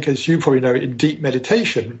 I think, as you probably know, in deep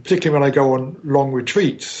meditation, particularly when I go on long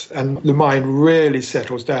retreats and the mind really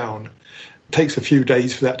settles down, it takes a few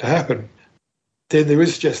days for that to happen. Then there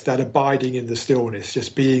is just that abiding in the stillness,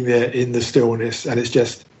 just being there in the stillness. And it's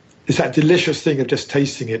that delicious thing of just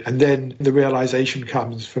tasting it. And then the realization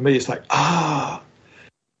comes. For me, it's like,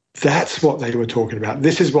 that's what they were talking about.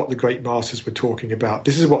 This is what the great masters were talking about.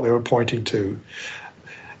 This is what they were pointing to.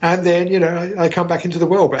 And then, I come back into the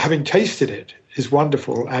world. But having tasted it is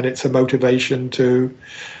wonderful. And it's a motivation to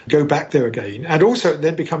go back there again. And also it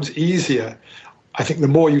then becomes easier. I think the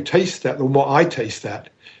more you taste that, the more I taste that,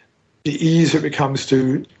 the easier it becomes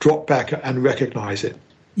to drop back and recognize it.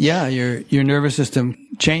 Yeah, your nervous system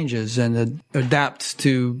changes and adapts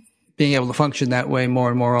to being able to function that way more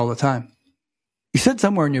and more all the time. You said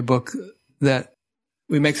somewhere in your book that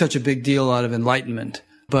we make such a big deal out of enlightenment,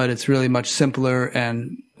 but it's really much simpler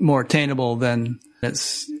and more attainable than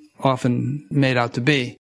it's often made out to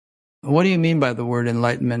be. What do you mean by the word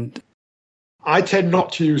enlightenment? I tend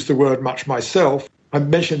not to use the word much myself. I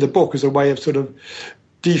mentioned the book as a way of sort of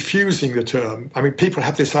defusing the term. I mean, people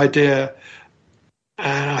have this idea,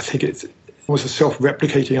 and I think it's almost a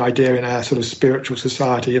self-replicating idea in our sort of spiritual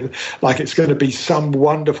society, like it's going to be some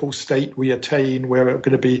wonderful state we attain where we're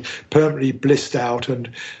going to be permanently blissed out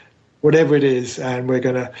and whatever it is, and we're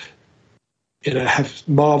going to have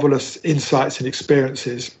marvelous insights and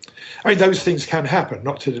experiences. I mean, those things can happen,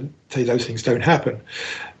 not to say those things don't happen.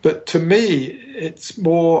 But to me, it's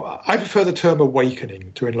more, I prefer the term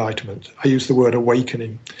awakening to enlightenment. I use the word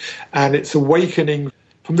awakening. And it's awakening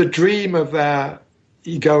from the dream of our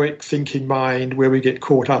egoic thinking mind where we get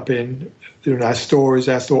caught up in our stories,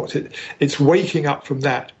 our thoughts. It's waking up from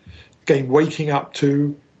that. Again, waking up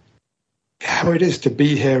to how it is to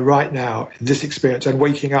be here right now in this experience, and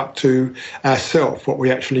waking up to ourself, what we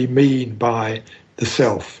actually mean by the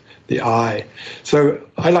self, the I. So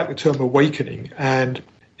I like the term awakening, and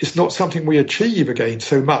it's not something we achieve again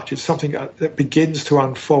so much. It's something that begins to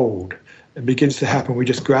unfold and begins to happen. We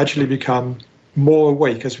just gradually become more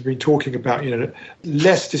awake, as we've been talking about,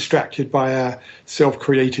 less distracted by our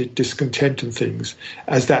self-created discontent and things.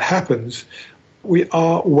 As that happens, we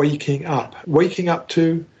are waking up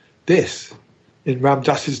to this, in Ram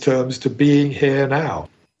Dass's terms, to being here now.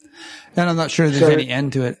 And I'm not sure there's any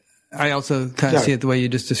end to it. I also kind of see it the way you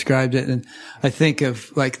just described it. And I think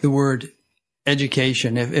of like the word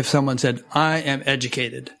education. If someone said, I am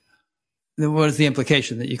educated, then what is the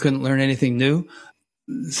implication? That you couldn't learn anything new?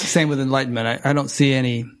 Same with enlightenment. I don't see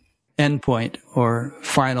any endpoint or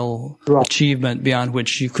final achievement beyond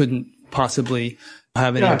which you couldn't possibly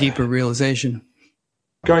have any deeper realization.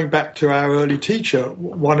 Going back to our early teacher,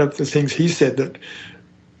 one of the things he said that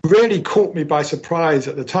really caught me by surprise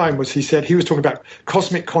at the time was he was talking about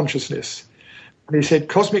cosmic consciousness. And he said,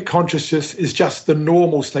 cosmic consciousness is just the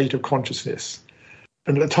normal state of consciousness.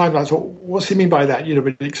 And at the time I thought, what's he mean by that?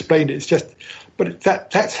 But he explained it. It's just, but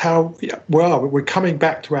that's how, we're coming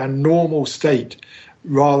back to our normal state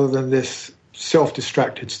rather than this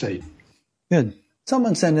self-distracted state. Good.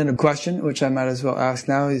 Someone sent in a question, which I might as well ask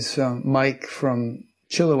now. He's Mike from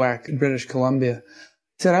Chilliwack, British Columbia.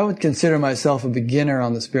 He said, I would consider myself a beginner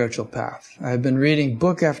on the spiritual path. I have been reading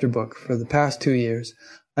book after book for the past 2 years.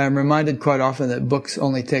 I am reminded quite often that books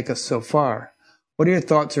only take us so far. What are your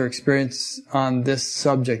thoughts or experience on this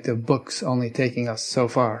subject of books only taking us so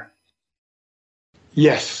far?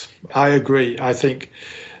 Yes, I agree. I think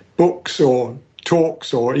books or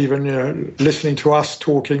talks or even listening to us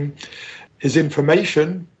talking is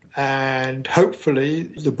information. And hopefully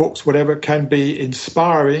the books, whatever, can be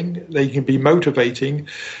inspiring, they can be motivating,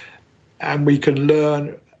 and we can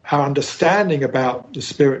learn our understanding about the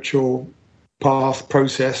spiritual path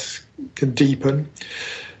process can deepen.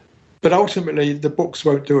 But ultimately, the books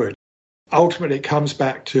won't do it. Ultimately, it comes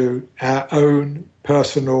back to our own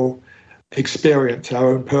personal experience, our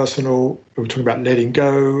own personal, we're talking about letting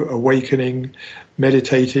go, awakening,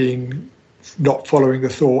 meditating, not following the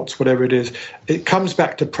thoughts, whatever it is. It comes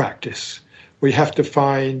back to practice. We have to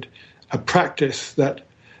find a practice that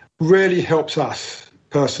really helps us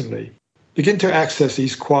personally begin to access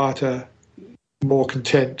these quieter, more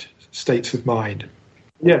content states of mind.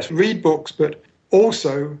 Yes, read books, but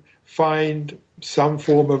also find some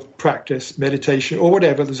form of practice, meditation, or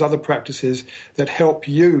whatever. There's other practices that help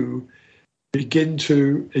you begin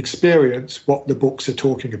to experience what the books are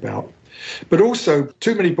talking about. But also,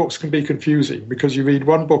 too many books can be confusing because you read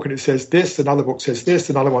one book and it says this, another book says this,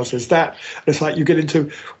 another one says that. And it's like you get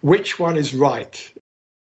into which one is right.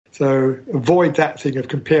 So avoid that thing of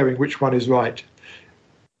comparing which one is right.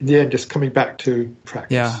 In the end, just coming back to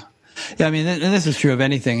practice. Yeah, I mean, and this is true of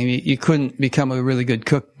anything. I mean, you couldn't become a really good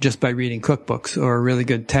cook just by reading cookbooks, or a really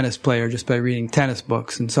good tennis player just by reading tennis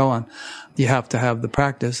books, and so on. You have to have the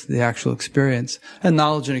practice, the actual experience, and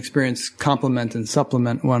knowledge and experience complement and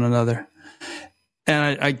supplement one another.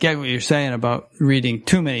 And I get what you're saying about reading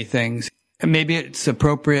too many things. Maybe it's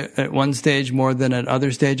appropriate at one stage more than at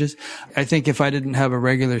other stages. I think if I didn't have a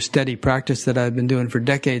regular steady practice that I've been doing for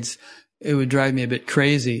decades, it would drive me a bit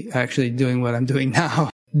crazy actually doing what I'm doing now,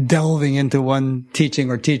 delving into one teaching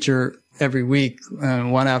or teacher every week,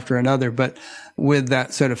 one after another. But with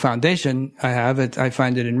that sort of foundation I have, I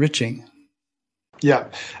find it enriching. Yeah.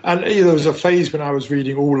 And there was a phase when I was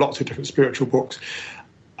reading lots of different spiritual books.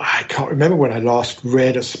 I can't remember when I last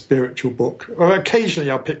read a spiritual book. Or occasionally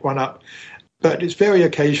I'll pick one up, but it's very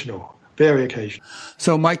occasional, very occasional.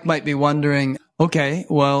 So Mike might be wondering, okay,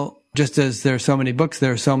 well, just as there are so many books,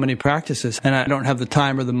 there are so many practices, and I don't have the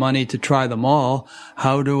time or the money to try them all.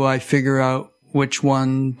 How do I figure out which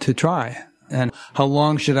one to try? And how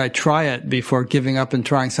long should I try it before giving up and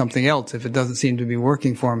trying something else if it doesn't seem to be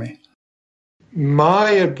working for me? My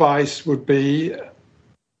advice would be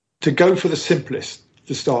to go for the simplest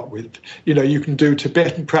to start with. You can do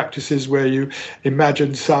Tibetan practices where you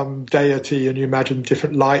imagine some deity and you imagine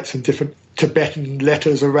different lights and different Tibetan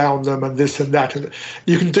letters around them and this and that. And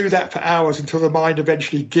you can do that for hours until the mind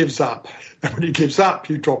eventually gives up. And when it gives up,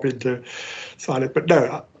 you drop into silence. But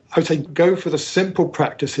no, I would say go for the simple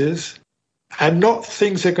practices and not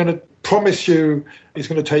things that are going to promise you it's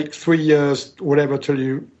going to take 3 years or whatever till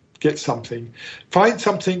you get something. Find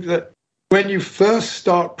something that when you first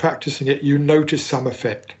start practicing it, you notice some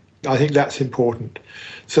effect. I think that's important.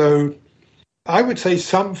 So I would say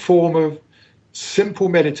some form of simple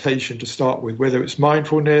meditation to start with, whether it's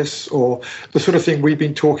mindfulness or the sort of thing we've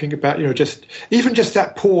been talking about, just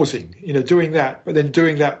that pausing, doing that, but then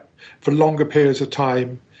doing that for longer periods of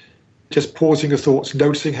time, just pausing the thoughts,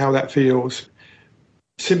 noticing how that feels.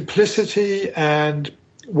 Simplicity and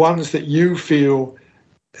ones that you feel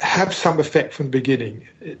have some effect from the beginning,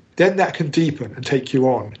 then that can deepen and take you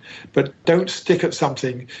on. But don't stick at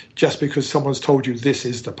something just because someone's told you this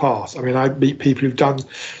is the path. I mean, I meet people who've done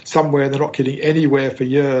somewhere and they're not getting anywhere for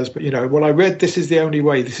years, but, I read this is the only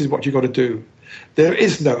way, this is what you've got to do. There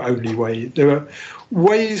is no only way. There are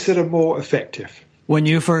ways that are more effective. When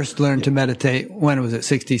you first learned to meditate, when was it,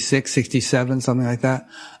 66, 67, something like that?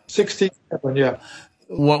 67, yeah.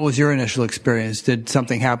 What was your initial experience? Did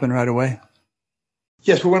something happen right away?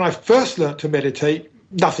 Yes, well, when I first learnt to meditate,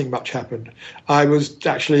 nothing much happened. I was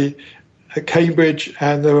actually at Cambridge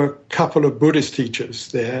and there were a couple of Buddhist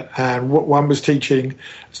teachers there, and one was teaching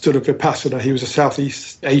sort of Vipassana. He was a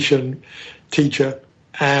Southeast Asian teacher,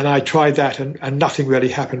 and I tried that and nothing really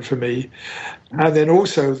happened for me. And then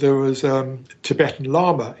also there was a Tibetan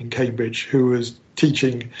Lama in Cambridge who was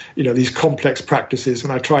teaching, these complex practices,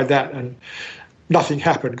 and I tried that and nothing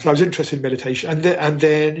happened because I was interested in meditation. And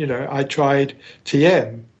then, I tried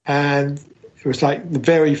TM, and it was like the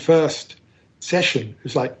very first session. It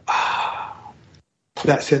was like,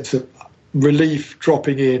 that sense of relief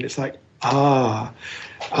dropping in. It's like, I'm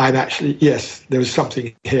actually, yes, there was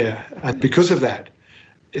something here. And because of that,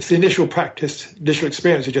 it's the initial practice, initial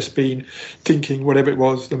experience had just been thinking whatever it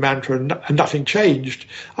was, the mantra, and nothing changed.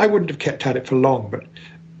 I wouldn't have kept at it for long, but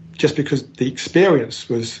just because the experience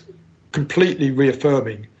was completely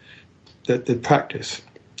reaffirming the practice.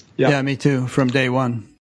 Yeah, me too, from day one.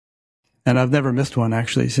 And I've never missed one,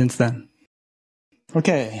 actually, since then.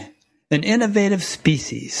 Okay, an innovative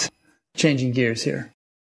species. Changing gears here.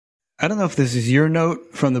 I don't know if this is your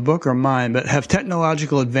note from the book or mine, but have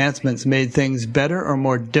technological advancements made things better or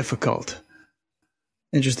more difficult?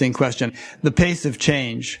 Interesting question. The pace of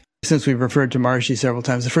change. Since we've referred to Maharishi several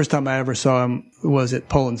times, the first time I ever saw him was at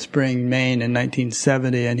Poland Spring, Maine in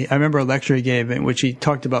 1970. And I remember a lecture he gave in which he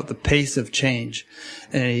talked about the pace of change.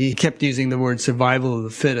 And he kept using the word survival of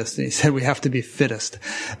the fittest. And he said, we have to be fittest.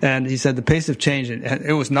 And he said the pace of change, and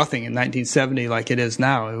it was nothing in 1970 like it is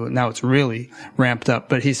now. Now it's really ramped up.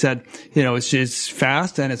 But he said, it's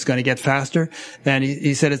fast and it's going to get faster. And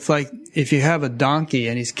he said it's like if you have a donkey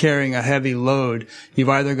and he's carrying a heavy load, you've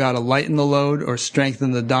either got to lighten the load or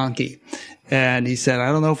strengthen the donkey. And he said,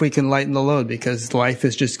 I don't know if we can lighten the load because life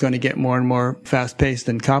is just going to get more and more fast-paced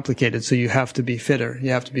and complicated. So you have to be fitter. You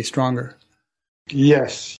have to be stronger.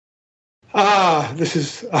 Yes. This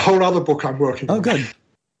is a whole other book I'm working on. Oh, good.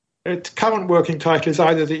 Its current working title is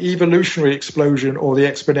either The Evolutionary Explosion or The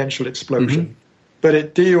Exponential Explosion. Mm-hmm. But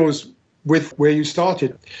it deals with where you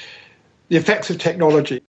started. The effects of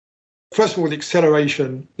technology. First of all, the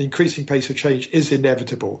acceleration, the increasing pace of change is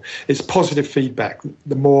inevitable. It's positive feedback.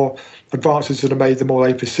 The more advances that are made, the more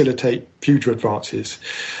they facilitate future advances.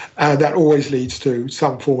 And that always leads to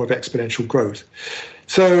some form of exponential growth.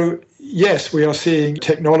 So, yes, we are seeing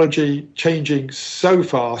technology changing so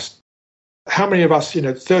fast. How many of us,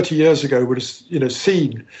 30 years ago would have,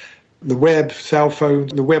 seen the web, cell phone?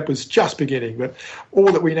 The web was just beginning, but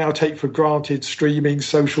all that we now take for granted, streaming,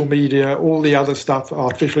 social media, all the other stuff,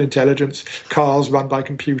 artificial intelligence, cars run by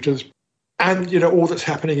computers, and, all that's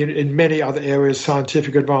happening in many other areas,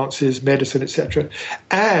 scientific advances, medicine, etc.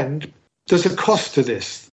 And there's a cost to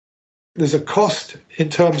this. There's a cost in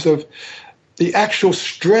terms of the actual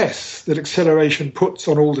stress that acceleration puts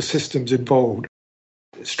on all the systems involved.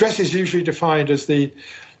 Stress is usually defined as the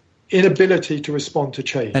inability to respond to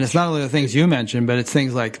change. And it's not only the things you mentioned, but it's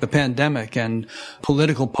things like the pandemic and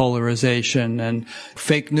political polarization and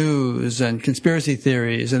fake news and conspiracy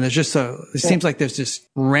theories. And there's just it seems like there's this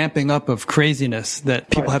ramping up of craziness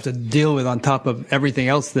that people have to deal with on top of everything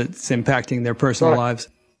else that's impacting their personal lives.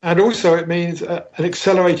 And also it means an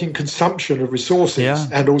accelerating consumption of resources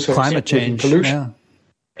and also climate change, pollution.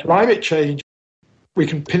 Yeah. Climate change, we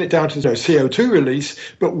can pin it down to CO2 release,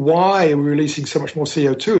 but why are we releasing so much more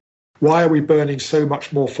CO2? Why are we burning so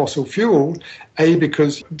much more fossil fuel? A,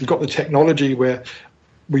 because we've got the technology where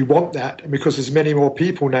we want that, and because there's many more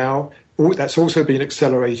people now, that's also been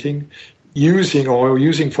accelerating, using oil,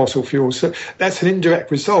 using fossil fuels. So that's an indirect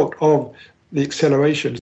result of the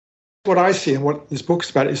acceleration. What I see and what this book's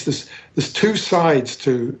about is there's two sides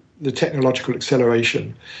to the technological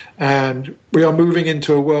acceleration. And we are moving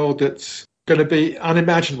into a world that's going to be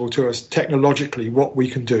unimaginable to us technologically, what we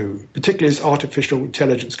can do, particularly as artificial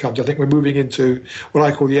intelligence comes. I think we're moving into what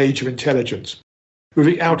I call the age of intelligence,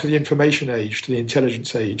 moving out of the information age to the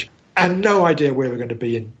intelligence age, and no idea where we're going to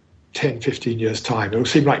be in 10, 15 years' time. It will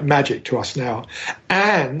seem like magic to us now.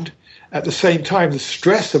 And at the same time, the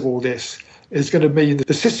stress of all this is going to mean that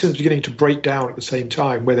the systems are beginning to break down at the same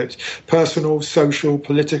time, whether it's personal, social,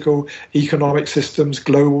 political, economic systems,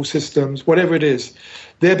 global systems, whatever it is,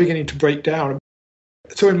 they're beginning to break down.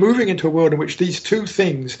 So we're moving into a world in which these two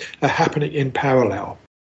things are happening in parallel.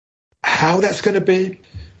 How that's going to be,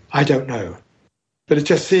 I don't know. But it's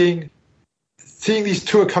just seeing these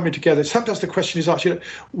two are coming together. Sometimes the question is asked,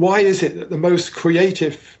 why is it that the most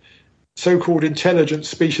creative, so-called intelligent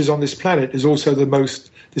species on this planet is also the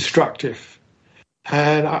most destructive?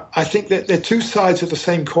 And I think that they're two sides of the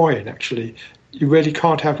same coin, actually. You really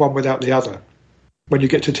can't have one without the other when you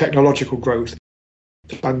get to technological growth.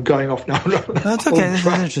 I'm going off now. That's okay. This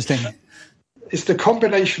is interesting. It's the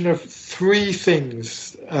combination of three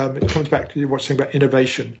things. It comes back to what's saying about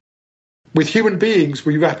innovation. With human beings,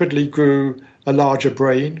 we rapidly grew a larger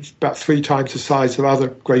brain, about 3 times the size of other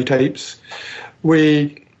great apes.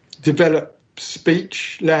 We developed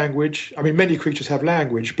speech, language. I mean, many creatures have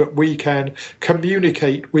language, but we can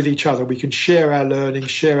communicate with each other. We can share our learning,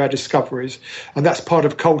 share our discoveries, and that's part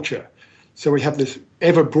of culture. So we have this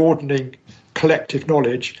ever-broadening collective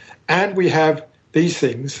knowledge, and we have these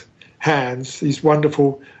things, hands, these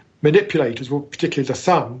wonderful manipulators, well, particularly the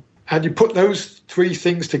thumb, and you put those 3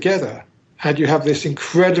 things together, and you have this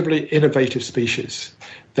incredibly innovative species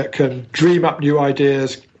that can dream up new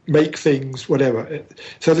ideas, make things, whatever.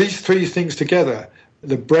 So these 3 things together,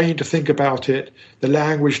 the brain to think about it, the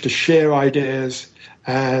language to share ideas,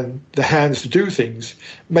 and the hands to do things,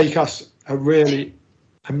 make us a really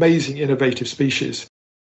amazing, innovative species.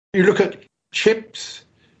 You look at chimps,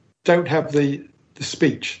 don't have the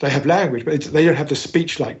speech. They have language, but they don't have the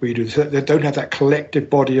speech like we do. So they don't have that collective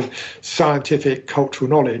body of scientific, cultural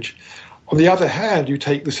knowledge. On the other hand, you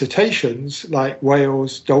take the cetaceans, like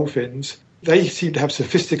whales, dolphins, they seem to have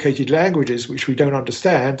sophisticated languages which we don't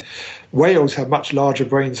understand. Whales have much larger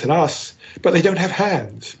brains than us, but they don't have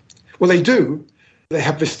hands. Well, they do. They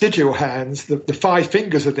have vestigial hands. The 5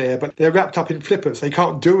 fingers are there, but they're wrapped up in flippers. They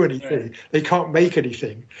can't do anything. Right. They can't make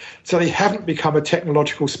anything. So they haven't become a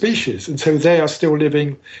technological species. And so they are still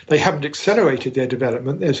living. They haven't accelerated their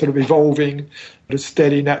development. They're sort of evolving at a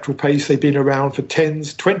steady, natural pace. They've been around for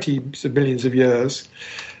tens, 20s of millions of years.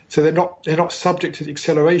 So they're not subject to the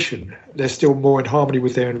acceleration. They're still more in harmony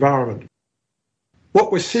with their environment.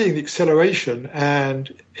 What we're seeing, the acceleration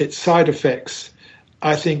and its side effects,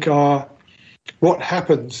 I think are what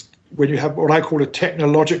happens when you have what I call a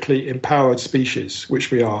technologically empowered species,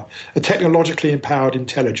 which we are, a technologically empowered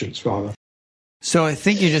intelligence, rather. So I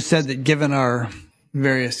think you just said that given our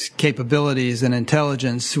various capabilities and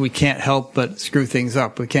intelligence, we can't help but screw things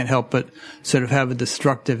up. We can't help but sort of have a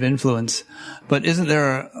destructive influence. But isn't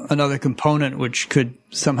there another component which could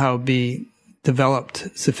somehow be developed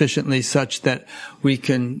sufficiently such that we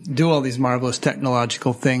can do all these marvelous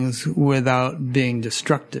technological things without being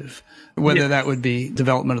destructive? Whether that would be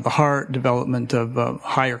development of the heart, development of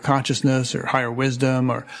higher consciousness or higher wisdom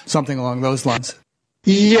or something along those lines.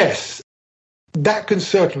 Yes, that can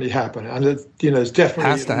certainly happen. And there's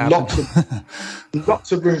definitely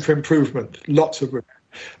lots of room for improvement, lots of room.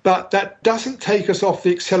 But that doesn't take us off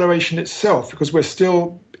the acceleration itself, because we're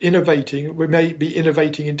still innovating. We may be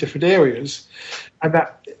innovating in different areas. And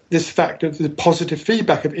that this fact of the positive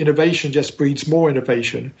feedback of innovation just breeds more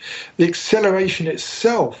innovation. The acceleration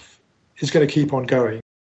itself is going to keep on going.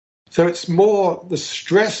 So it's more the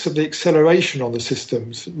stress of the acceleration on the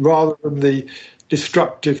systems rather than the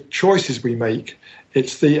destructive choices we make.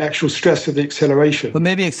 It's the actual stress of the acceleration. But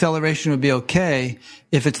maybe acceleration would be okay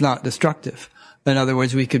if it's not destructive. In other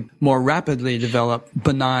words, we could more rapidly develop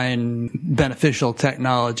benign, beneficial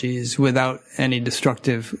technologies without any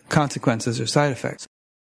destructive consequences or side effects.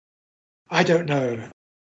 I don't know.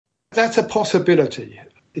 That's a possibility.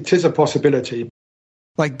 It is a possibility.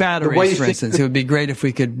 Like batteries, for instance. It would be great if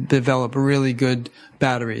we could develop really good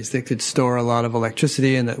batteries that could store a lot of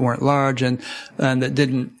electricity and that weren't large and that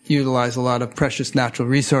didn't utilize a lot of precious natural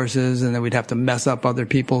resources, and then we'd have to mess up other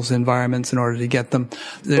people's environments in order to get them.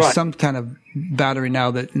 There's some kind of battery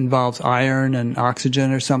now that involves iron and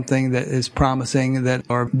oxygen or something that is promising, that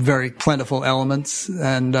are very plentiful elements.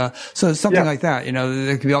 And so something like that,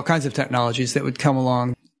 there could be all kinds of technologies that would come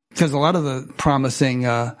along. Because a lot of the promising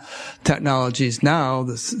technologies now,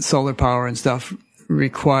 the solar power and stuff,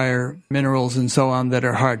 require minerals and so on that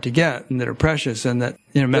are hard to get and that are precious and that,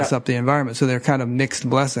 mess up the environment. So they're kind of mixed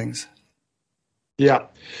blessings. Yeah.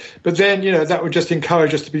 But then, that would just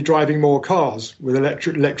encourage us to be driving more cars with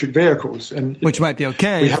electric vehicles. Which might be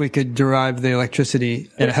okay if we could derive the electricity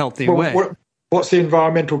in a healthy way. What's the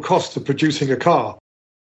environmental cost of producing a car?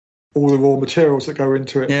 All the raw materials that go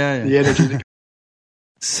into it, the energy.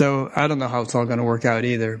 So I don't know how it's all going to work out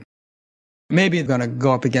either. Maybe it's going to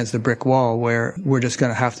go up against a brick wall where we're just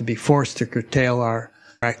going to have to be forced to curtail our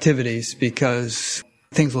activities because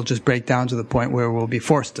things will just break down to the point where we'll be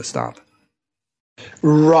forced to stop.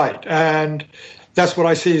 Right. And that's what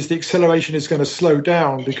I see is the acceleration is going to slow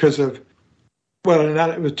down because of,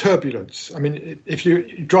 with turbulence. I mean, if you're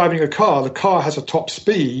driving a car, the car has a top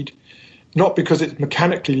speed, not because it's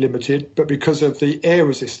mechanically limited, but because of the air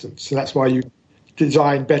resistance. And that's why you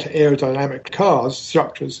design better aerodynamic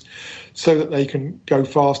structures, so that they can go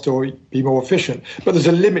faster or be more efficient. But there's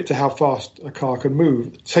a limit to how fast a car can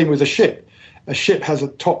move. Same with a ship. A ship has a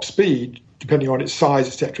top speed, depending on its size,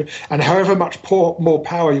 etc. And however much more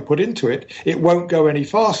power you put into it, it won't go any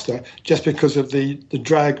faster just because of the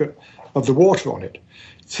drag of the water on it.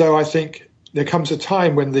 So I think there comes a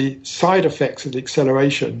time when the side effects of the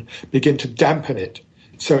acceleration begin to dampen it,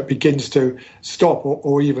 so it begins to stop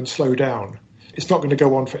or even slow down. It's not going to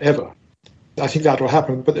go on forever. I think that will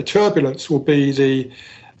happen, but the turbulence will be the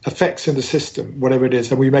effects in the system, whatever it is,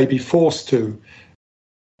 and we may be forced to.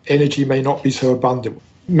 Energy may not be so abundant.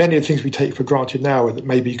 Many of the things we take for granted now that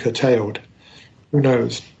may be curtailed. Who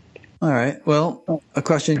knows? All right. Well, a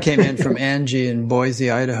question came in from Angie in Boise,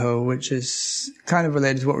 Idaho, which is kind of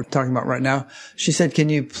related to what we're talking about right now. She said, can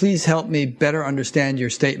you please help me better understand your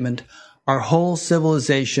statement? Our whole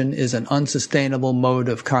civilization is an unsustainable mode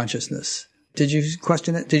of consciousness. Did you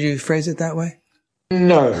question it? Did you phrase it that way?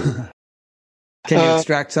 No. Can you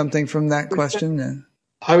extract something from that question?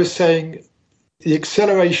 I was saying the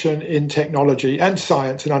acceleration in technology and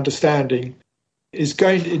science and understanding is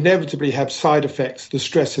going to inevitably have side effects, the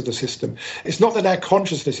stress of the system. It's not that our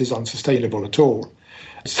consciousness is unsustainable at all.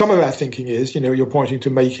 Some of our thinking is, you're pointing to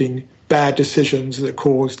making bad decisions that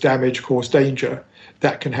cause damage, cause danger.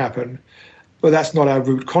 That can happen. But that's not our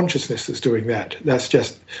root consciousness that's doing that. That's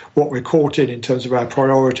just what we're caught in terms of our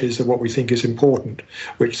priorities and what we think is important,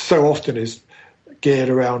 which so often is geared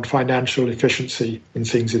around financial efficiency and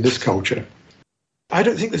things in this culture. I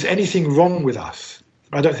don't think there's anything wrong with us.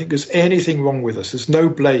 I don't think there's anything wrong with us. There's no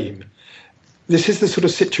blame. This is the sort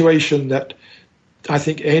of situation that I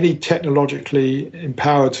think any technologically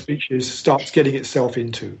empowered species starts getting itself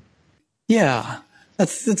into. Yeah.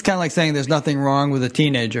 That's kind of like saying there's nothing wrong with a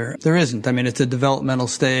teenager. There isn't. I mean, it's a developmental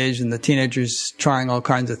stage and the teenager's trying all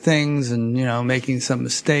kinds of things and, making some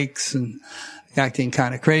mistakes and acting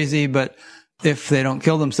kind of crazy. But if they don't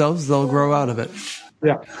kill themselves, they'll grow out of it.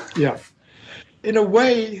 Yeah. In a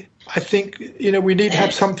way, I think, we need to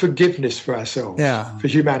have some forgiveness for ourselves, for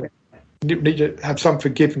humanity. We need to have some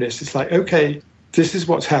forgiveness. It's like, okay, this is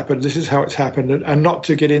what's happened, this is how it's happened, and not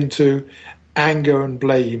to get into anger and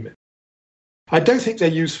blame. I don't think they're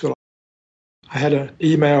useful. I had an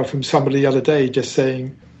email from somebody the other day just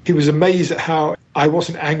saying he was amazed at how I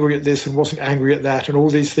wasn't angry at this and wasn't angry at that and all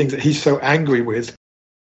these things that he's so angry with.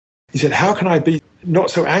 He said, how can I be not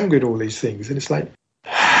so angry at all these things? And it's like,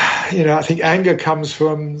 I think anger comes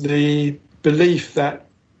from the belief that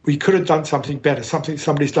we could have done something better,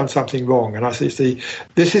 somebody's done something wrong. And I say,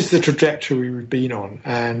 this is the trajectory we've been on,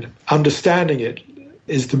 and understanding it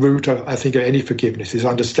is the root, I think, of any forgiveness, is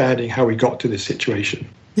understanding how we got to this situation.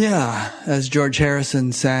 Yeah, as George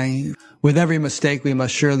Harrison sang, with every mistake we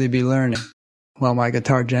must surely be learning, while my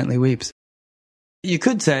guitar gently weeps. You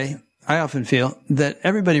could say, I often feel, that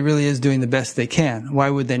everybody really is doing the best they can. Why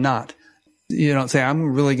would they not? You don't say,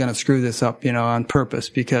 I'm really going to screw this up, on purpose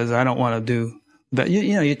because I don't want to do that.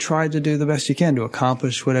 You try to do the best you can to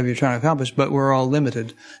accomplish whatever you're trying to accomplish, but we're all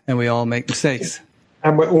limited and we all make mistakes.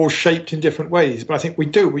 And we're all shaped in different ways. But I think we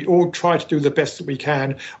do. We all try to do the best that we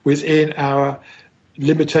can within our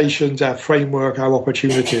limitations, our framework, our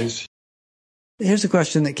opportunities. Here's a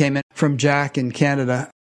question that came in from Jack in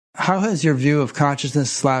Canada. How has your view of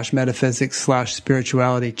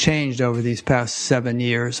consciousness/metaphysics/spirituality changed over these past 7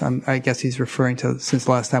 years? I guess he's referring to since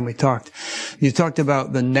the last time we talked. You talked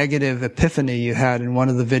about the negative epiphany you had in one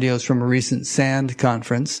of the videos from a recent SAND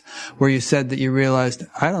conference where you said that you realized,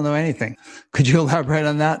 I don't know anything. Could you elaborate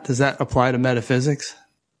on that? Does that apply to metaphysics?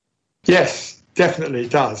 Yes, definitely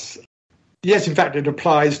it does. Yes, in fact, it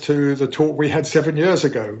applies to the talk we had 7 years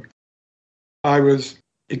ago. I was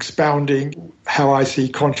expounding how I see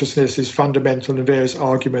consciousness is fundamental in various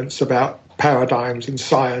arguments about paradigms in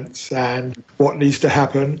science and what needs to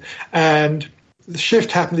happen. And The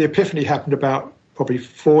shift happened, the epiphany happened about probably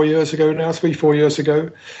 4 years ago now, 3-4 years ago.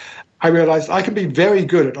 I realized I can be very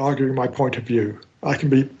good at arguing my point of view. I can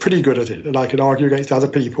be pretty good at it, and I can argue against other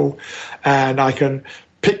people, and I can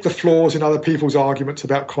pick the flaws in other people's arguments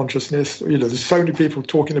about consciousness. There's so many people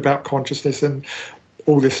talking about consciousness and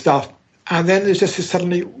all this stuff. And then there's just this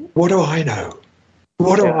suddenly, what do I know?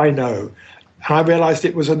 What do I know? And I realized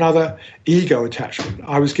it was another ego attachment.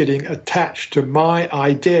 I was getting attached to my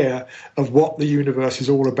idea of what the universe is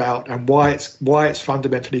all about and why it's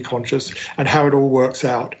fundamentally conscious and how it all works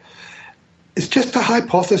out. It's just a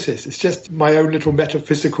hypothesis. It's just my own little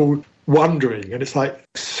metaphysical wondering. And it's like,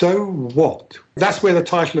 so what? That's where the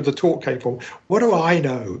title of the talk came from. What do I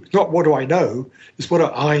know? It's not what do I know, it's what do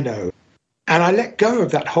I know? And I let go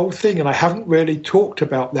of that whole thing, and I haven't really talked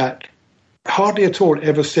about that hardly at all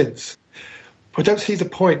ever since. I don't see the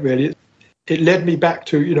point, really. It led me back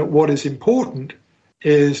to, what is important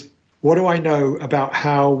is what do I know about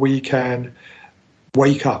how we can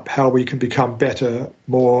wake up, how we can become better,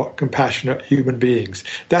 more compassionate human beings.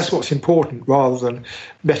 That's what's important rather than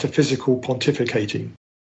metaphysical pontificating.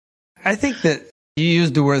 I think that you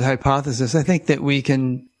used the word hypothesis. I think that we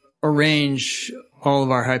can arrange all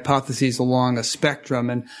of our hypotheses along a spectrum,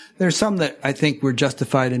 and there's some that I think we're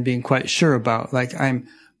justified in being quite sure about. Like, I'm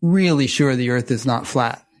really sure the Earth is not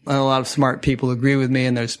flat. A lot of smart people agree with me,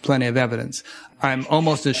 and there's plenty of evidence. I'm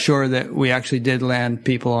almost as sure that we actually did land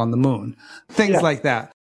people on the moon. Things like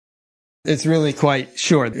that. It's really quite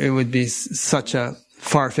sure. It would be such a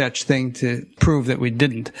far-fetched thing to prove that we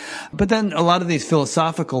didn't. But then a lot of these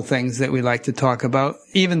philosophical things that we like to talk about,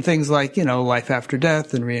 even things like, life after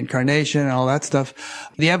death and reincarnation and all that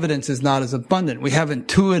stuff, the evidence is not as abundant. We have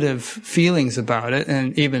intuitive feelings about it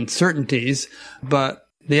and even certainties, but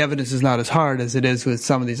the evidence is not as hard as it is with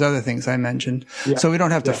some of these other things I mentioned. Yeah. So we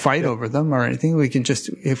don't have to fight over them or anything. We can just,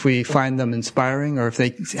 if we find them inspiring or if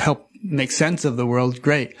they help make sense of the world,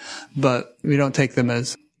 great. But we don't take them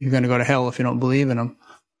as you're going to go to hell if you don't believe in them.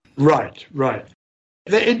 Right.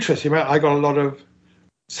 They're interesting. I got a lot of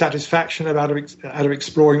satisfaction out of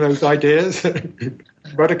exploring those ideas.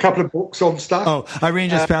 Wrote a couple of books on stuff. Oh, Irene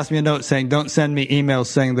just passed me a note saying, don't send me emails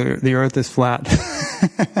saying the Earth is flat.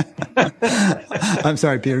 I'm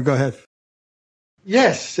sorry, Peter, go ahead.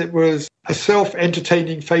 Yes, it was a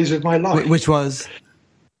self-entertaining phase of my life. Which was?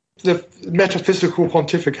 The metaphysical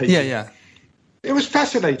pontificating. Yeah. It was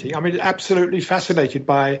fascinating. Absolutely fascinated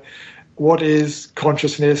by what is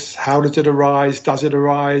consciousness, how does it arise, does it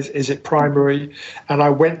arise, is it primary? And I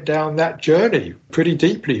went down that journey pretty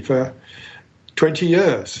deeply for 20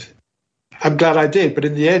 years. I'm glad I did, but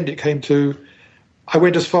in the end it came to, I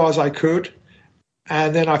went as far as I could,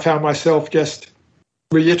 and then I found myself just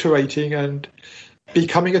reiterating and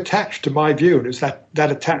becoming attached to my view. And it was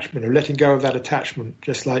that attachment, or letting go of that attachment,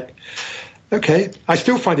 just like, okay, I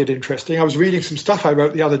still find it interesting. I was reading some stuff I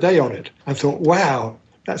wrote the other day on it. I thought, wow,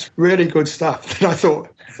 that's really good stuff. And I thought,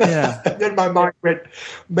 then my mind went,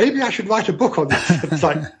 maybe I should write a book on this. It's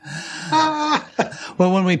like,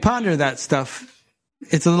 Well, when we ponder that stuff,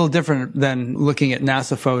 it's a little different than looking at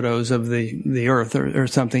NASA photos of the Earth or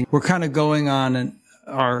something. We're kind of going on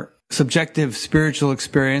our subjective spiritual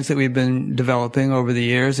experience that we've been developing over the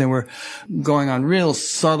years, and we're going on real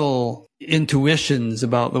subtle intuitions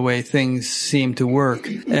about the way things seem to work.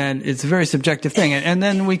 And it's a very subjective thing. And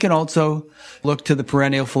then we can also look to the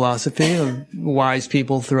perennial philosophy of wise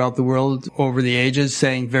people throughout the world over the ages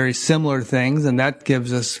saying very similar things, and that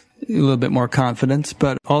gives us a little bit more confidence.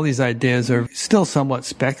 But all these ideas are still somewhat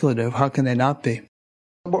speculative. How can they not be?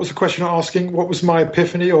 What was the question asking? What was my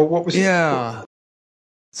epiphany, or what was... Yeah.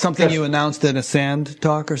 Something you announced in a SAND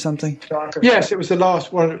talk or something? Yes, it was the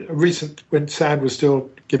last one, recent, when SAND was still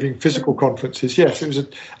giving physical conferences. Yes, it was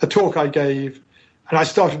a talk I gave, and I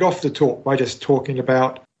started off the talk by just talking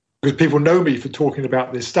about, because people know me for talking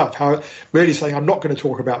about this stuff, how really saying I'm not going to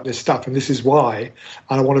talk about this stuff, and this is why,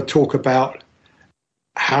 and I want to talk about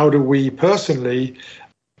how do we personally,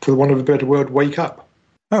 for want of a better word, wake up.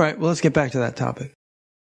 All right, well, let's get back to that topic.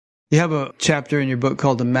 You have a chapter in your book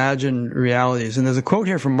called Imagine Realities, and there's a quote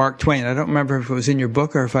here from Mark Twain. I don't remember if it was in your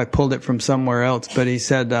book or if I pulled it from somewhere else, but he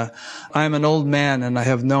said, I am an old man and I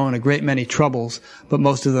have known a great many troubles, but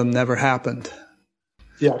most of them never happened.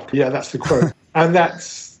 Yeah, that's the quote. And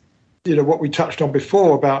that's, what we touched on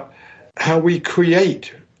before about how we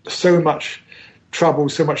create so much trouble,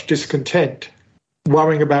 so much discontent,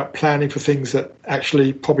 worrying about planning for things that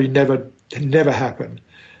actually probably never happen.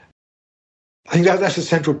 I think that's a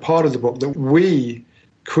central part of the book, that we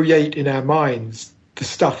create in our minds the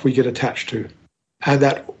stuff we get attached to, and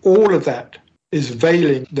that all of that is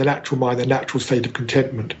veiling the natural mind, the natural state of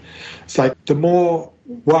contentment. It's like the more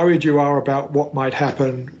worried you are about what might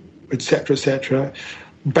happen, etc.,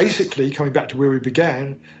 basically, coming back to where we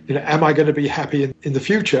began, am I going to be happy in the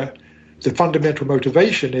future? The fundamental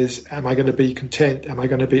motivation is, am I going to be content? Am I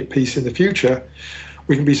going to be at peace in the future?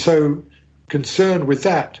 We can be so concerned with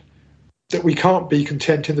that we can't be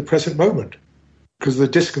content in the present moment because of the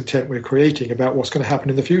discontent we're creating about what's going to happen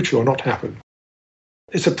in the future or not happen.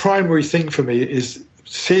 It's a primary thing for me, is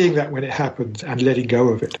seeing that when it happens and letting go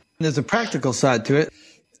of it. There's a practical side to it.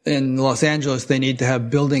 In Los Angeles, they need to have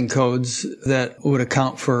building codes that would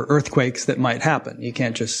account for earthquakes that might happen. You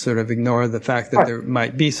can't just sort of ignore the fact that there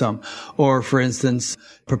might be some. Or, for instance,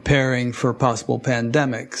 preparing for possible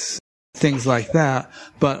pandemics, things like that.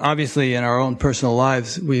 But obviously, in our own personal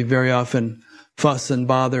lives, we very often fuss and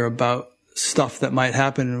bother about stuff that might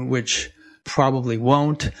happen, which probably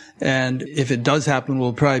won't. And if it does happen,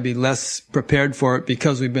 we'll probably be less prepared for it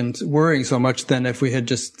because we've been worrying so much than if we had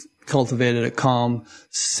just cultivated a calm,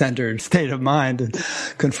 centered state of mind and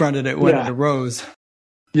confronted it when it arose.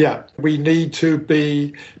 Yeah, we need to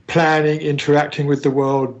be planning, interacting with the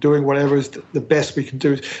world, doing whatever is the best we can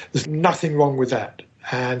do. There's nothing wrong with that.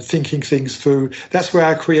 And thinking things through, that's where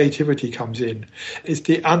our creativity comes in. It's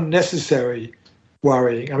the unnecessary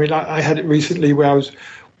worrying. I mean, I had it recently where I was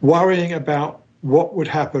worrying about what would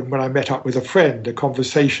happen when I met up with a friend, a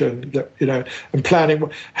conversation, that, and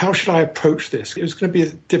planning, how should I approach this? It was going to be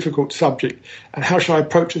a difficult subject. And how should I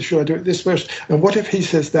approach this? Should I do it this way? And what if he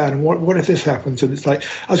says that? And what if this happens? And it's like,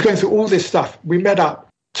 I was going through all this stuff. We met up,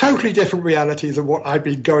 totally different realities of what I'd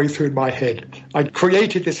been going through in my head. I'd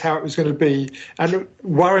created this how it was going to be and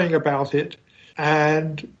worrying about it.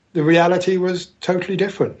 And the reality was totally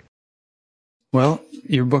different. Well,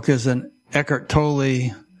 your book is an Eckhart Tolle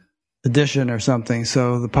edition or something,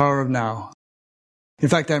 so The Power of Now. In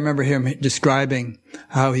fact, I remember him describing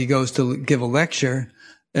how he goes to give a lecture,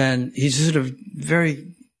 and he sort of very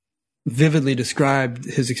vividly described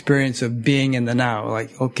his experience of being in the now.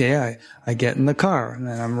 Like, okay, I get in the car and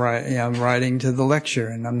I'm riding to the lecture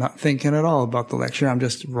and I'm not thinking at all about the lecture. I'm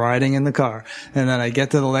just riding in the car. And then I get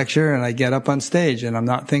to the lecture and I get up on stage and I'm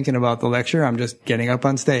not thinking about the lecture. I'm just getting up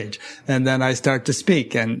on stage. And then I start to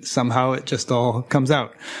speak and somehow it just all comes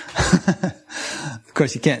out. Of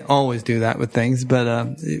course, you can't always do that with things, but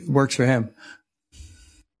it works for him.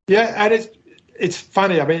 Yeah, and it's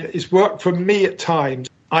funny. I mean, it's worked for me at times.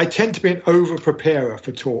 I tend to be an over-preparer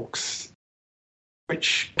for talks,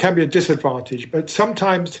 which can be a disadvantage. But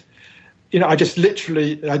sometimes, I just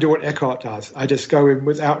I do what Eckhart does. I just go in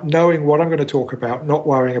without knowing what I'm going to talk about, not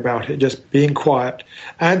worrying about it, just being quiet.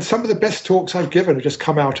 And some of the best talks I've given have just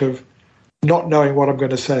come out of not knowing what I'm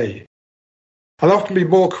going to say. I'll often be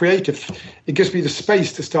more creative. It gives me the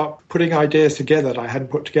space to start putting ideas together that I hadn't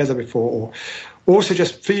put together before, or also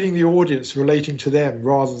just feeling the audience, relating to them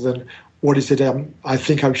rather than what is it I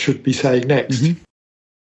think I should be saying next. Mm-hmm.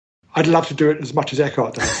 I'd love to do it as much as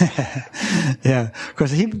Eckhart does. Yeah, of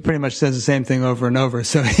course, he pretty much says the same thing over and over,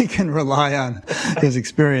 so he can rely on his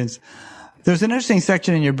experience. There's an interesting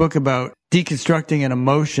section in your book about deconstructing an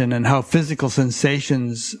emotion and how physical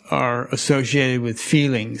sensations are associated with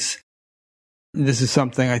feelings. This is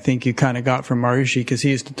something I think you kind of got from Maharishi, because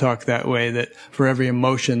he used to talk that way, that for every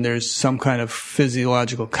emotion there's some kind of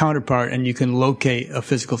physiological counterpart and you can locate a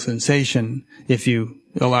physical sensation if you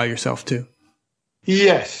allow yourself to.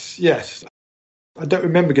 Yes. I don't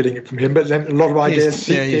remember getting it from him, but then a lot of ideas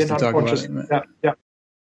seep in unconsciously. Yeah.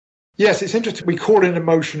 Yes, it's interesting. We call an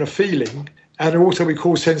emotion a feeling, and also we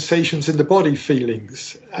call sensations in the body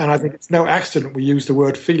feelings. And I think it's no accident we use the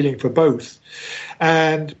word feeling for both.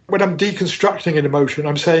 And when I'm deconstructing an emotion,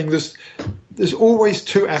 I'm saying there's always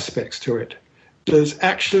two aspects to it. There's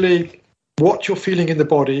actually what you're feeling in the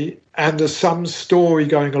body, and there's some story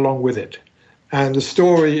going along with it. And the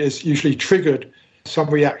story is usually triggered some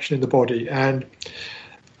reaction in the body. And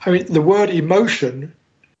I mean, the word emotion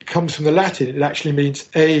comes from the Latin. It actually means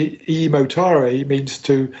emotare, means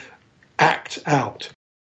to act out.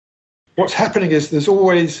 What's happening is there's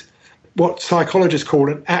always what psychologists call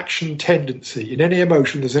an action tendency. In any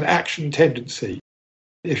emotion, there's an action tendency.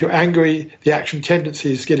 If you're angry, the action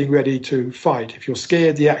tendency is getting ready to fight. If you're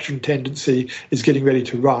scared, the action tendency is getting ready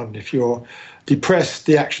to run. If you're depressed,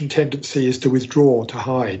 the action tendency is to withdraw, to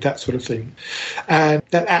hide, that sort of thing. And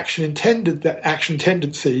that action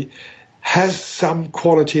tendency has some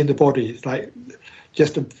quality in the body. It's like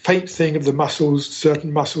just a faint thing of the muscles,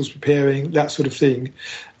 certain muscles preparing, that sort of thing,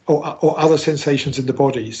 or other sensations in the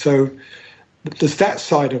body. So there's that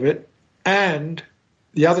side of it. And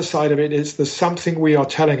the other side of it is there's something we are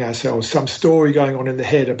telling ourselves, some story going on in the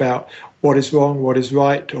head about what is wrong, what is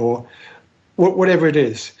right, or whatever it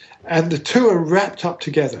is. And the two are wrapped up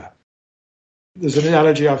together. There's an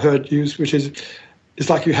analogy I've heard used, which is it's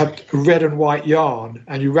like you have red and white yarn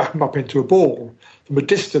and you wrap them up into a ball. From a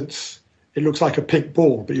distance, it looks like a pink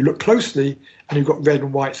ball, but you look closely and you've got red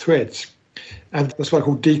and white threads. And that's what I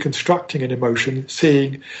call deconstructing an emotion,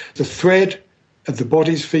 seeing the thread of the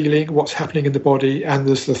body's feeling, what's happening in the body, and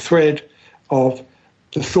there's the thread of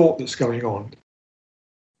the thought that's going on.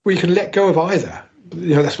 We can let go of either.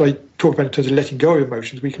 That's what I talk about in terms of letting go of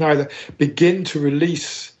emotions. We can either begin to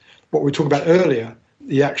release what we were talking about earlier,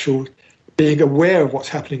 the actual being aware of what's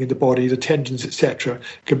happening in the body, the tensions, etc.,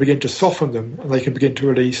 can begin to soften them and they can begin to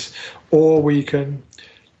release, or we can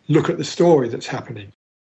look at the story that's happening.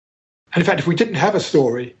 And in fact, if we didn't have a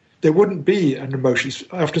story, there wouldn't be an emotion.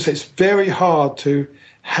 I often say it's very hard to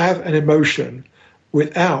have an emotion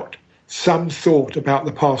without some thought about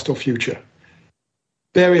the past or future.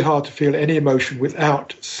 Very hard to feel any emotion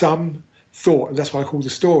without some thought, and that's why I call the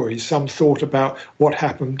stories, some thought about what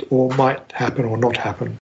happened or might happen or not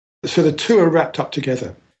happen. So the two are wrapped up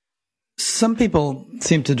together. Some people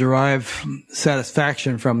seem to derive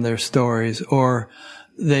satisfaction from their stories, or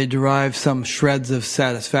they derive some shreds of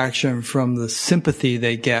satisfaction from the sympathy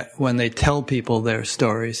they get when they tell people their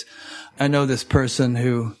stories. I know this person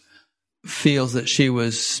who feels that she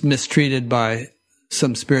was mistreated by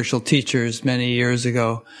some spiritual teachers many years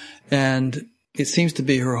ago, and it seems to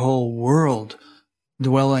be her whole world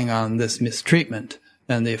dwelling on this mistreatment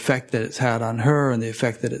and the effect that it's had on her and the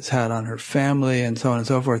effect that it's had on her family and so on and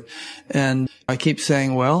so forth. And I keep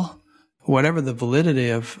saying, well, whatever the validity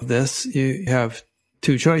of this, you have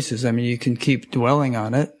two choices. I mean, you can keep dwelling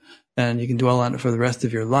on it and you can dwell on it for the rest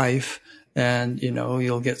of your life and,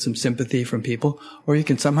 you'll get some sympathy from people, or you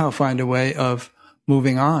can somehow find a way of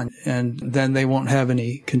moving on, and then they won't have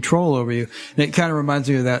any control over you. And it kind of reminds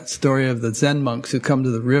me of that story of the Zen monks who come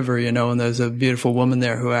to the river, and there's a beautiful woman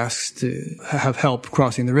there who asks to have help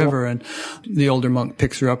crossing the river, and the older monk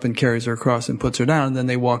picks her up and carries her across and puts her down, and then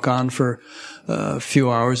they walk on for a few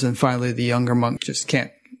hours, and finally the younger monk just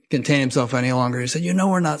can't contain himself any longer. He said,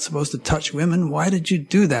 we're not supposed to touch women. Why did you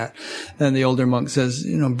do that? And the older monk says,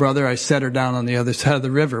 brother, I set her down on the other side of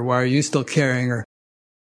the river. Why are you still carrying her?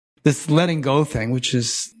 This letting go thing, which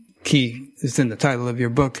is key, is in the title of your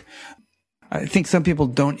book. I think some people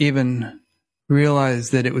don't even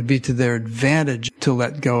realize that it would be to their advantage to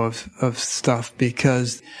let go of stuff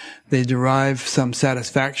because they derive some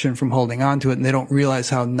satisfaction from holding on to it, and they don't realize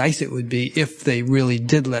how nice it would be if they really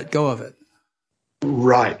did let go of it.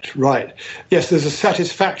 Right. Yes, there's a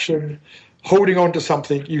satisfaction holding on to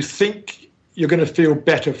something. You think you're going to feel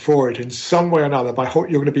better for it in some way or another. You're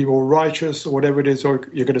going to be more righteous or whatever it is, or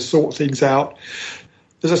you're going to sort things out.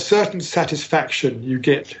 There's a certain satisfaction you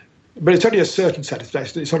get, but it's only a certain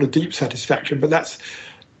satisfaction. It's not a deep satisfaction, but that's,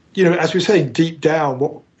 as we're saying, deep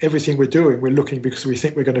down, everything we're doing, we're looking because we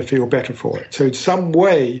think we're going to feel better for it. So in some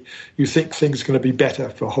way, you think things are going to be better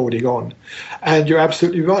for holding on. And you're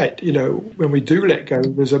absolutely right. When we do let go,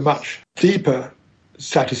 there's a much deeper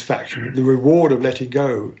satisfaction. The reward of letting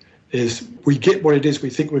go is we get what it is we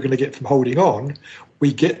think we're going to get from holding on.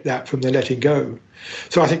 We get that from the letting go.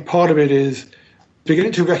 So I think part of it is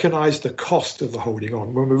beginning to recognize the cost of the holding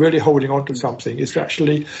on. When we're really holding on to something, is to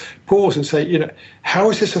actually pause and say, how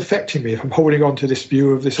is this affecting me? If I'm holding on to this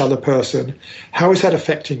view of this other person, how is that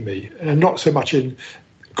affecting me? And not so much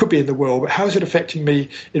could be in the world, but how is it affecting me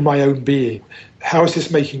in my own being? How is this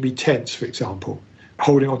making me tense, for example?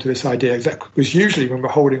 Holding on to this idea, because usually when we're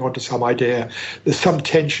holding on to some idea, there's some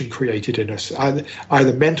tension created in us,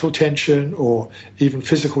 either mental tension or even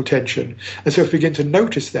physical tension. And so if we begin to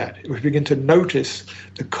notice that, if we begin to notice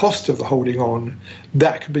the cost of the holding on,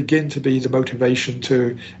 that can begin to be the motivation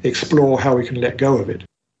to explore how we can let go of it.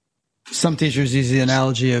 Some teachers use the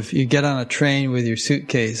analogy of you get on a train with your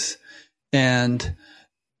suitcase and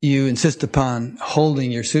you insist upon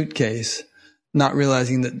holding your suitcase, not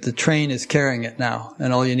realizing that the train is carrying it now,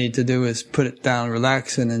 and all you need to do is put it down,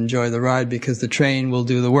 relax, and enjoy the ride because the train will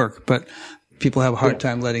do the work. But people have a hard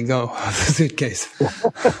time letting go of the suitcase.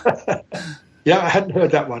 Yeah, I hadn't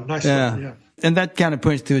heard that one. Nice one. Yeah. And that kind of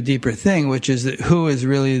points to a deeper thing, which is that who is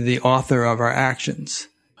really the author of our actions?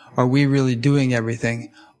 Are we really doing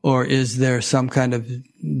everything, or is there some kind of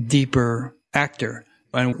deeper actor?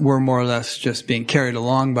 And we're more or less just being carried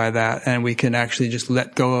along by that, and we can actually just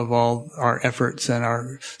let go of all our efforts and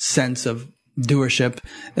our sense of doership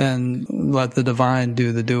and let the divine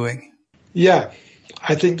do the doing. Yeah,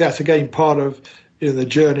 I think that's, again, part of the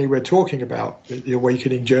journey we're talking about, the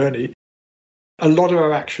awakening journey. A lot of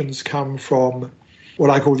our actions come from what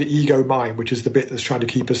I call the ego mind, which is the bit that's trying to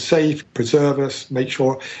keep us safe, preserve us, make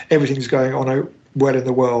sure everything's going on well in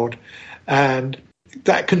the world. And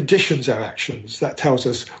that conditions our actions. That tells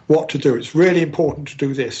us what to do. It's really important to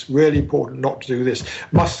do this, really important not to do this,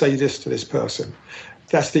 must say this to this person.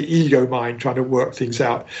 That's the ego mind trying to work things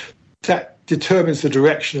out. That determines the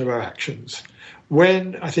direction of our actions.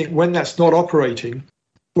 When that's not operating,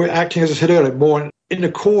 we're acting, as I said earlier, more in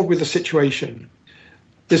accord with the situation.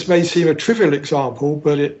 This may seem a trivial example,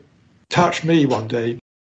 but it touched me one day,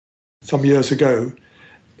 some years ago.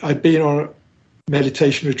 I'd been on a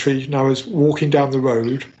meditation retreat and I was walking down the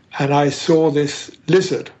road and I saw this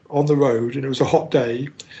lizard on the road, and it was a hot day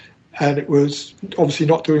and it was obviously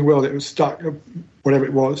not doing well. It was stuck, whatever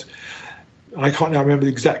it was. I can't now remember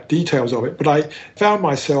the exact details of it, but I found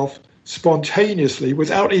myself spontaneously,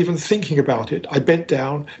 without even thinking about it, I bent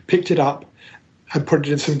down, picked it up and put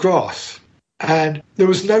it in some grass. And there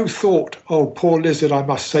was no thought, oh, poor lizard, I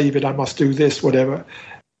must save it, I must do this, whatever.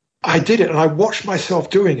 I did it and I watched myself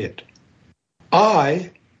doing it.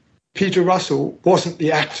 I, Peter Russell, wasn't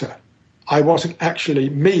the actor. I wasn't actually,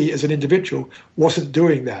 me as an individual, wasn't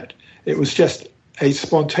doing that. It was just a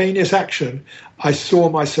spontaneous action I saw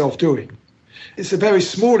myself doing. It's a very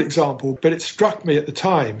small example, but it struck me at the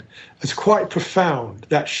time as quite profound,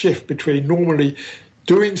 that shift between normally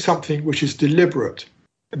doing something which is deliberate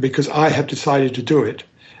because I have decided to do it,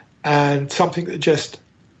 and something that just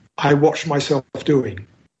I watched myself doing.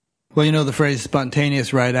 Well, you know the phrase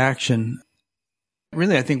spontaneous right action.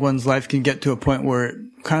 Really, I think one's life can get to a point where it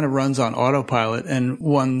kind of runs on autopilot and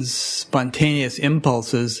one's spontaneous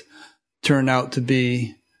impulses turn out to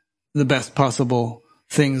be the best possible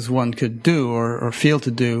things one could do or feel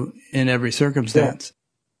to do in every circumstance.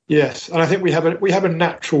 Yeah. Yes, and I think we have a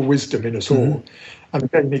natural wisdom in us all, and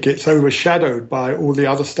then it gets overshadowed by all the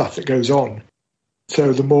other stuff that goes on.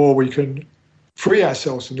 So the more we can free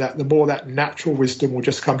ourselves from that, the more that natural wisdom will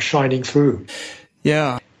just come shining through.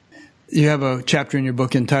 Yeah. You have a chapter in your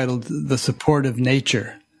book entitled The Support of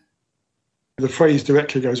Nature. The phrase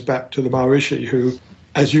directly goes back to the Maharishi, who,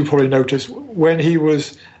 as you probably noticed, when he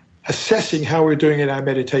was assessing how we're doing in our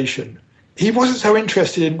meditation, he wasn't so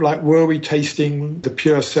interested in, like, were we tasting the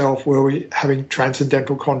pure self? Were we having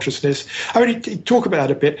transcendental consciousness? I mean, he'd talk about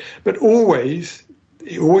it a bit, but he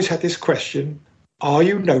always had this question, are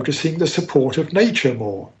you noticing the support of nature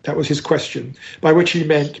more? That was his question, by which he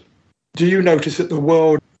meant, do you notice that the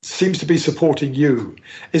world seems to be supporting you?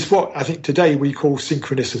 Is what I think today we call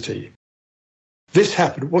synchronicity. This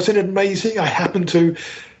happened. Wasn't it amazing?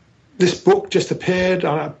 This book just appeared,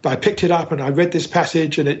 I picked it up and I read this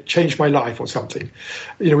passage and it changed my life or something.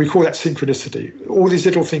 You know, we call that synchronicity. All these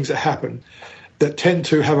little things that happen that tend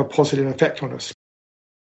to have a positive effect on us.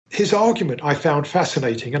 His argument I found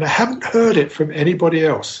fascinating, and I haven't heard it from anybody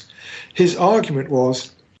else. His argument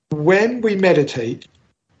was, when we meditate,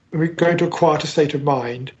 when we go into a quieter state of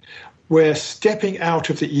mind, we're stepping out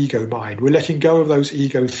of the ego mind. We're letting go of those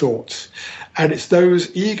ego thoughts. And it's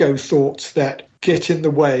those ego thoughts that get in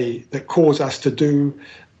the way, that cause us to do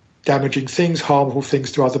damaging things, harmful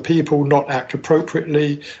things to other people, not act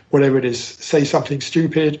appropriately, whatever it is, say something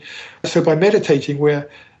stupid. So by meditating, we're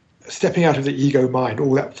stepping out of the ego mind,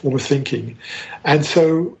 all that form of thinking. And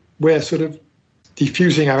so we're sort of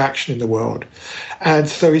diffusing our action in the world. And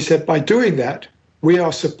so he said, by doing that, we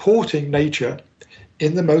are supporting nature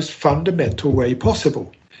in the most fundamental way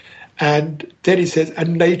possible. And then he says,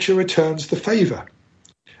 and nature returns the favor.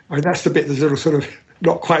 I mean, that's the bit, there's a little sort of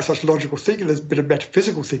not quite such logical thinking, there's a bit of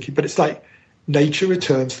metaphysical thinking, but it's like nature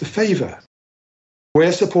returns the favor.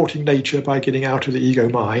 We're supporting nature by getting out of the ego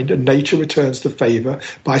mind, and nature returns the favor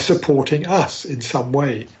by supporting us in some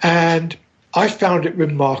way. And I found it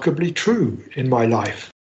remarkably true in my life.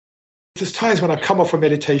 There's times when I've come off a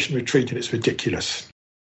meditation retreat and it's ridiculous.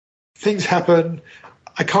 Things happen,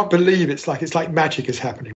 I can't believe it's like magic is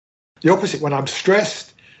happening. The opposite, when I'm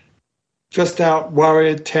stressed out,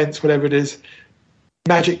 worried, tense, whatever it is,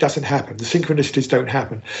 magic doesn't happen. The synchronicities don't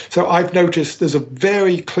happen. So I've noticed there's a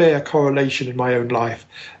very clear correlation in my own life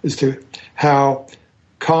as to how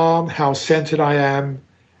calm, how centered I am,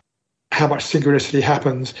 how much synchronicity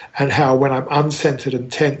happens, and how when I'm uncentered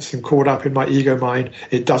and tense and caught up in my ego mind,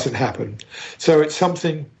 it doesn't happen. So it's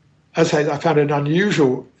something, as I found an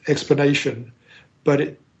unusual explanation, but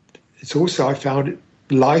it's also, I found it,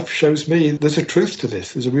 life shows me there's a truth to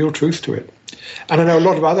this. There's a real truth to it. And I know a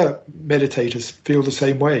lot of other meditators feel the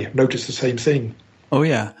same way, notice the same thing. Oh,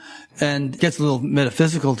 yeah. And it gets a little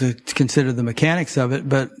metaphysical to consider the mechanics of it.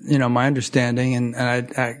 But, you know, my understanding, and I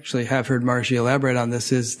actually have heard Maharishi elaborate on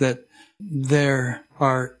this, is that there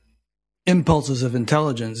are impulses of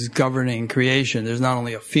intelligence governing creation. There's not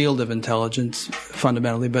only a field of intelligence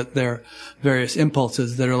fundamentally, but there are various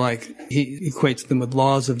impulses that are like, he equates them with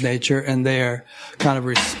laws of nature, and they are kind of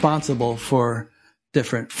responsible for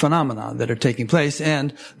different phenomena that are taking place.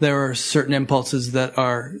 And there are certain impulses that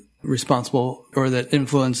are responsible or that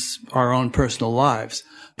influence our own personal lives.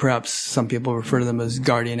 Perhaps some people refer to them as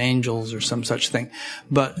guardian angels or some such thing.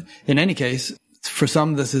 But in any case, for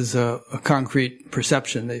some, this is a concrete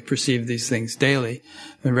perception. They perceive these things daily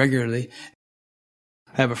and regularly.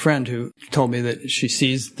 I have a friend who told me that she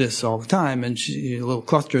sees this all the time, and little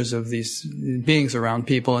clusters of these beings around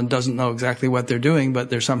people, and doesn't know exactly what they're doing, but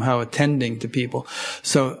they're somehow attending to people.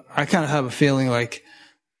 So I kind of have a feeling like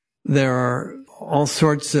there are all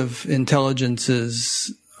sorts of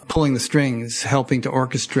intelligences pulling the strings, helping to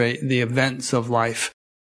orchestrate the events of life.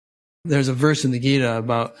 There's a verse in the Gita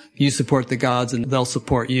about you support the gods and they'll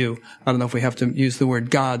support you. I don't know if we have to use the word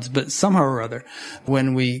gods, but somehow or other,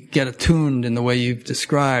 when we get attuned in the way you've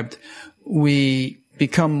described, we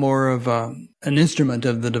become more of an instrument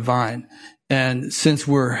of the divine. And since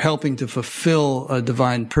we're helping to fulfill a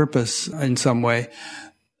divine purpose in some way,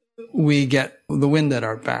 we get the wind at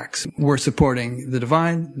our backs. We're supporting the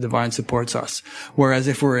divine supports us. Whereas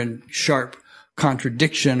if we're in sharp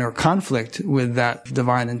contradiction or conflict with that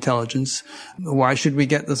divine intelligence, why should we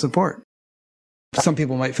get the support? Some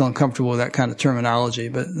people might feel uncomfortable with that kind of terminology,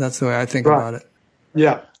 but that's the way I think about it.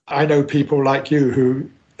 Yeah, I know people like you who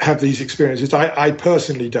have these experiences. I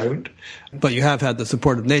personally don't. But you have had the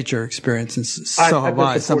support of nature experience, and so have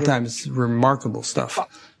I. Sometimes remarkable stuff.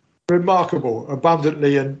 Remarkable,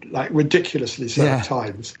 abundantly and like ridiculously so at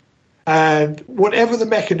times. And whatever the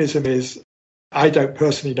mechanism is, I don't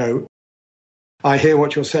personally know. I hear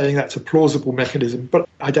what you're saying, that's a plausible mechanism, but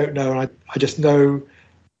I don't know. And I just know,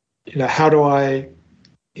 how do I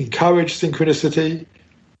encourage synchronicity?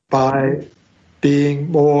 By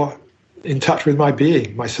being more in touch with my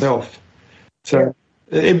being, myself. So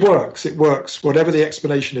it works. Whatever the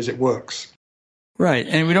explanation is, it works. Right.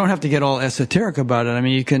 And we don't have to get all esoteric about it. I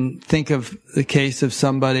mean, you can think of the case of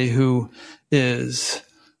somebody who is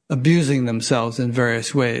abusing themselves in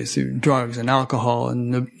various ways, through drugs and alcohol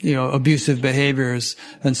and, abusive behaviors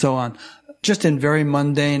and so on. Just in very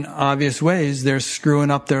mundane, obvious ways, they're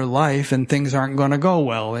screwing up their life and things aren't going to go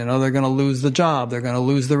well. They're going to lose the job. They're going to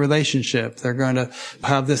lose the relationship. They're going to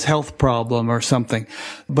have this health problem or something.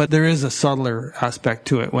 But there is a subtler aspect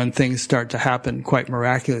to it when things start to happen quite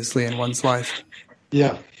miraculously in one's life.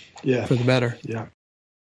 Yeah. For the better. Yeah.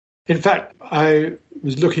 In fact, I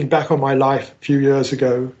was looking back on my life a few years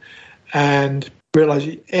ago and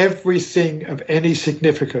realizing everything of any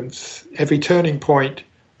significance, every turning point,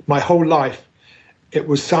 my whole life, it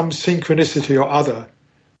was some synchronicity or other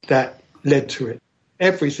that led to it.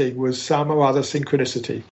 Everything was some or other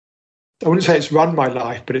synchronicity. I wouldn't say it's run my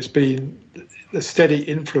life, but it's been a steady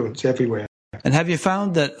influence everywhere. And have you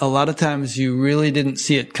found that a lot of times you really didn't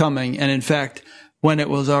see it coming, and in fact, when it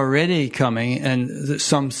was already coming and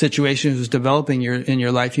some situation was developing in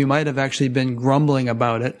your life, you might have actually been grumbling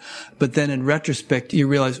about it. But then in retrospect, you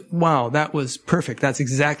realize, wow, that was perfect. That's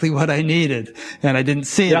exactly what I needed. And I didn't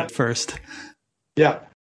see it at first. Yeah.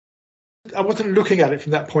 I wasn't looking at it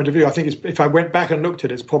from that point of view. I think if I went back and looked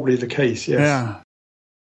at it, it's probably the case, yes.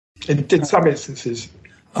 Yeah. In some instances.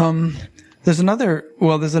 There's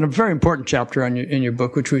a very important chapter in your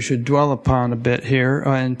book, which we should dwell upon a bit here,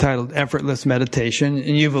 entitled Effortless Meditation.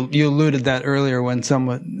 And you alluded earlier when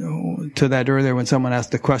someone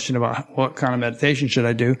asked the question about what kind of meditation should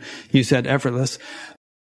I do. You said effortless.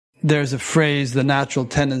 There's a phrase, the natural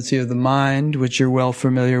tendency of the mind, which you're well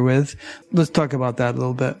familiar with. Let's talk about that a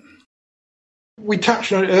little bit. We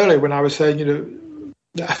touched on it earlier when I was saying,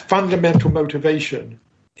 the fundamental motivation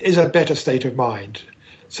is a better state of mind.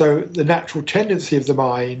 So the natural tendency of the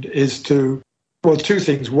mind is two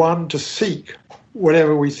things. One, to seek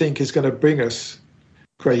whatever we think is going to bring us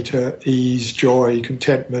greater ease, joy,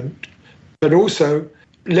 contentment, but also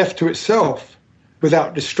left to itself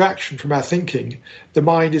without distraction from our thinking, the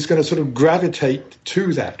mind is going to sort of gravitate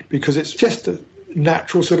to that because it's just a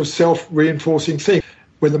natural sort of self-reinforcing thing.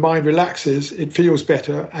 When the mind relaxes, it feels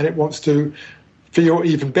better and it wants to feel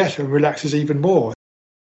even better and relaxes even more.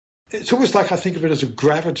 It's almost like I think of it as a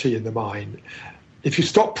gravity in the mind. If you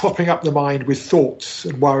stop propping up the mind with thoughts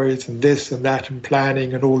and worries and this and that and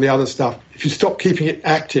planning and all the other stuff, if you stop keeping it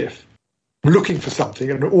active, looking for something,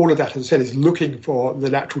 and all of that, as I said, is looking for the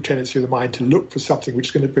natural tendency of the mind to look for something which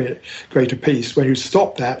is going to bring it greater peace. When you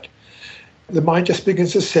stop that, the mind just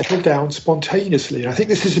begins to settle down spontaneously. And I think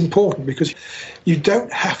this is important because you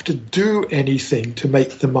don't have to do anything to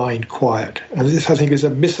make the mind quiet. And this, I think, is a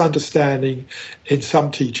misunderstanding in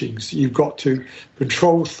some teachings. You've got to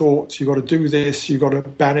control thoughts, you've got to do this, you've got to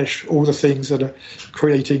banish all the things that are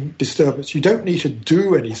creating disturbance. You don't need to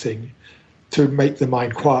do anything to make the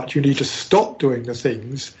mind quiet. You need to stop doing the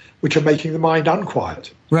things which are making the mind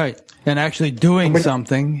unquiet. Right. And actually doing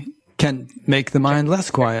something can make the mind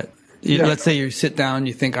less quiet. Yeah. Let's say you sit down,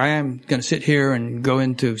 you think, I am going to sit here and go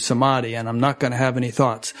into samadhi and I'm not going to have any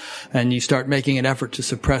thoughts. And you start making an effort to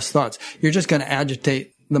suppress thoughts. You're just going to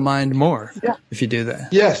agitate the mind more if you do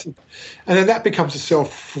that. Yes. And then that becomes a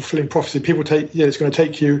self-fulfilling prophecy. People it's going to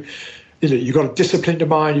take you, you've got to discipline the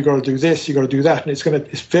mind, you've got to do this, you've got to do that. And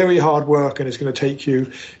it's very hard work and it's going to take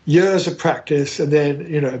you years of practice. And then,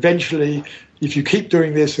 eventually, if you keep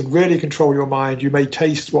doing this and really control your mind, you may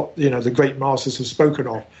taste what, the great masters have spoken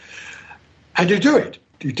of. And you do it.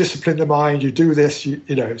 You discipline the mind, you do this,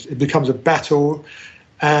 it becomes a battle.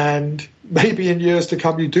 And maybe in years to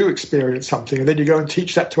come, you do experience something. And then you go and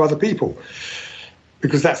teach that to other people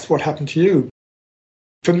because that's what happened to you.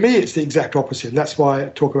 For me, it's the exact opposite. That's why I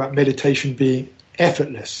talk about meditation being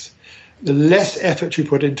effortless. The less effort you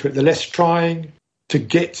put into it, the less trying to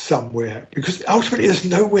get somewhere. Because ultimately, there's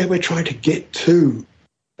nowhere we're trying to get to.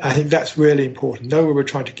 I think that's really important. Know where we're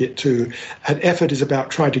trying to get to. And effort is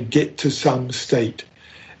about trying to get to some state.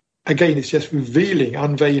 Again, it's just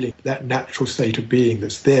unveiling that natural state of being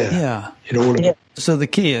that's there in all of it. So the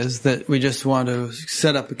key is that we just want to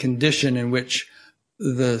set up a condition in which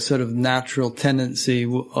the sort of natural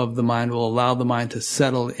tendency of the mind will allow the mind to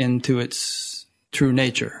settle into its true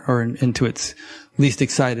nature or into its least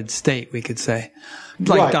excited state, we could say.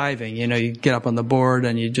 Like diving, you get up on the board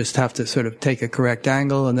and you just have to sort of take a correct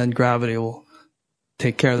angle and then gravity will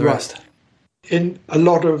take care of the rest. In a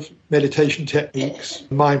lot of meditation techniques,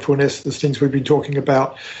 mindfulness, the things we've been talking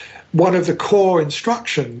about, one of the core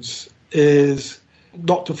instructions is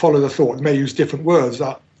not to follow the thought. You may use different words.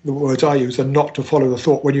 The words I use are not to follow the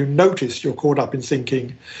thought. When you notice you're caught up in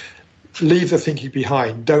thinking, leave the thinking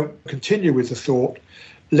behind. Don't continue with the thought.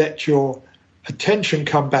 Let your attention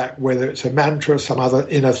come back, whether it's a mantra, some other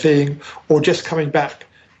inner thing, or just coming back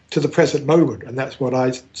to the present moment. And that's what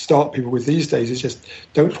I start people with these days, is just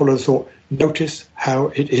don't follow the thought. Notice how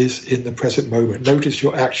it is in the present moment. Notice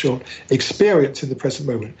your actual experience in the present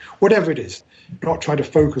moment, whatever it is. Not trying to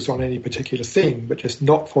focus on any particular thing, but just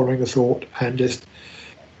not following the thought and just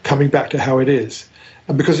coming back to how it is.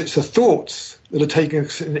 And because it's the thoughts that are taking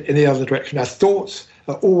us in the other direction, our thoughts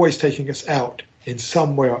are always taking us out in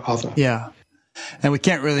some way or other. Yeah. And we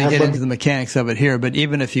can't really get into the mechanics of it here, but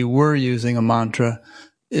even if you were using a mantra,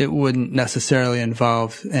 it wouldn't necessarily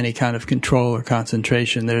involve any kind of control or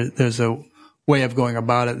concentration. There's a way of going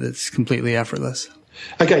about it that's completely effortless.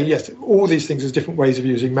 Okay, yes, all these things, there's different ways of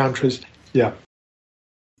using mantras. Yeah.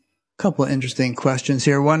 A couple of interesting questions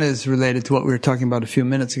here. One is related to what we were talking about a few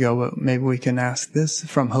minutes ago, but maybe we can ask this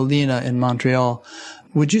from Helena in Montreal.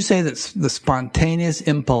 Would you say that the spontaneous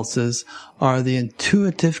impulses are the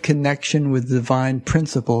intuitive connection with the divine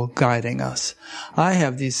principle guiding us? I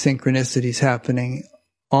have these synchronicities happening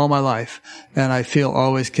all my life, and I feel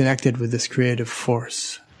always connected with this creative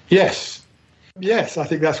force. Yes. Yes, I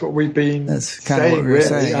think that's what we've been That's kind of what we were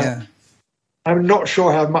saying, yeah. I'm not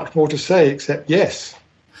sure how much more to say except yes.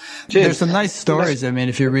 Cheers. There's some nice stories. I mean,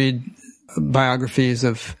 if you read biographies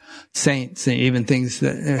of saints, and even things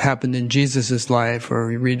that happened in Jesus' life,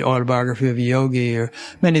 or you read autobiography of a yogi, or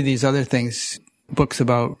many of these other things, books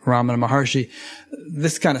about Ramana Maharshi,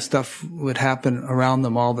 this kind of stuff would happen around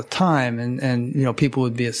them all the time, and people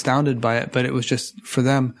would be astounded by it, but it was just for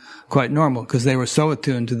them quite normal because they were so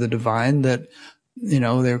attuned to the divine that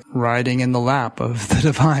they're riding in the lap of the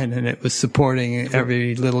divine, and it was supporting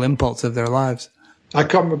every little impulse of their lives. I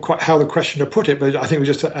can't remember quite how the questioner put it, but I think it was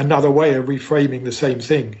just another way of reframing the same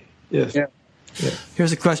thing. Yes. Yeah. Yeah.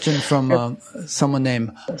 Here's a question from someone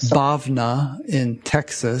named Bhavna in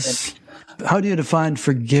Texas. How do you define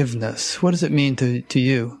forgiveness? What does it mean to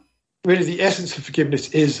you? Really, the essence of forgiveness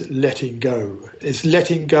is letting go. It's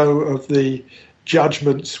letting go of the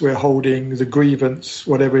judgments we're holding, the grievance,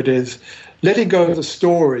 whatever it is. Letting go of the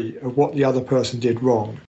story of what the other person did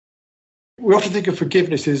wrong. We often think of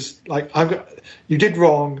forgiveness as like, you did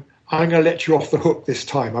wrong, I'm going to let you off the hook this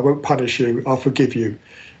time. I won't punish you, I'll forgive you.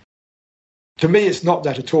 To me, it's not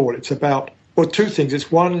that at all. It's about, two things.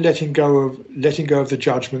 It's one, letting go of the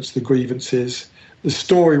judgments, the grievances, the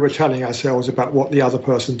story we're telling ourselves about what the other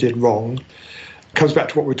person did wrong. It comes back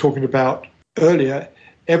to what we were talking about earlier.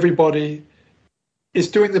 Everybody is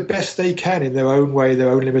doing the best they can in their own way,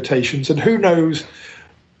 their own limitations. And who knows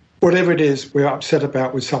whatever it is we're upset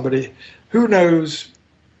about with somebody, who knows,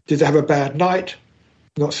 did they have a bad night,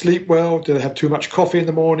 not sleep well, did they have too much coffee in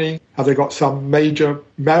the morning, have they got some major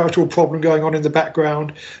marital problem going on in the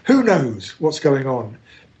background? Who knows what's going on?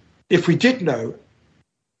 If we did know,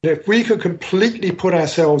 if we could completely put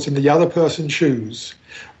ourselves in the other person's shoes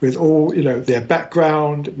with all, their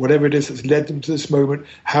background, whatever it is that's led them to this moment,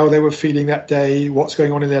 how they were feeling that day, what's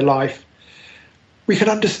going on in their life, we can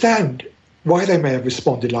understand why they may have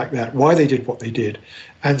responded like that, why they did what they did.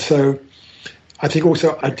 And so I think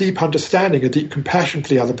also a deep understanding, a deep compassion for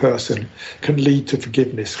the other person can lead to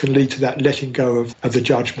forgiveness, can lead to that letting go of the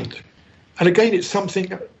judgment. And again, it's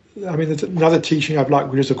something, there's another teaching I've liked,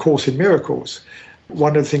 which is A Course in Miracles.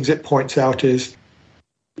 One of the things it points out is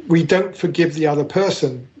we don't forgive the other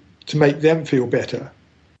person to make them feel better.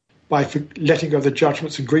 By letting go of the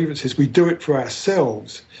judgments and grievances, we do it for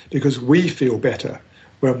ourselves because we feel better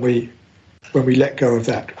when we let go of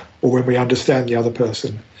that, or when we understand the other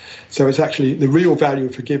person. So it's actually the real value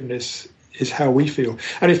of forgiveness is how we feel.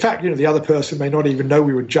 And in fact, the other person may not even know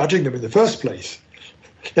we were judging them in the first place,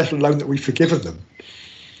 let alone that we've forgiven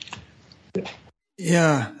them.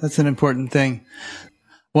 Yeah, that's an important thing.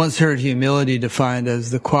 Once heard humility defined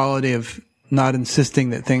as the quality of not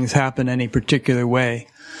insisting that things happen any particular way.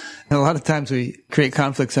 And a lot of times we create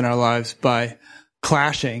conflicts in our lives by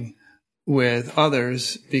clashing with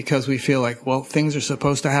others because we feel like, well, things are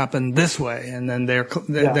supposed to happen this way, and then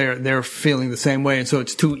they're feeling the same way, and so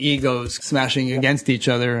it's two egos smashing against each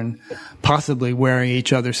other and possibly wearing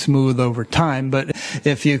each other smooth over time. But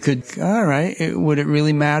if you could, all right, would it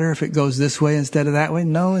really matter if it goes this way instead of that way?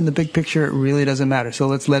 No, in the big picture, it really doesn't matter. So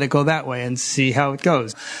let's let it go that way and see how it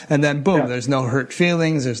goes. And then boom, there's no hurt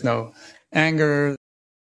feelings, there's no anger.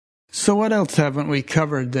 So what else haven't we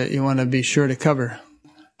covered that you want to be sure to cover?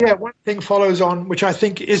 Yeah, one thing follows on, which I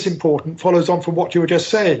think is important, follows on from what you were just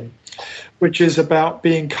saying, which is about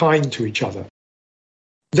being kind to each other.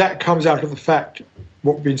 That comes out of the fact,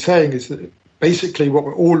 what we've been saying is that basically what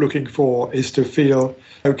we're all looking for is to feel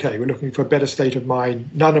okay. We're looking for a better state of mind.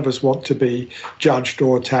 None of us want to be judged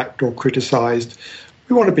or attacked or criticized.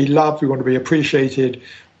 We want to be loved. We want to be appreciated.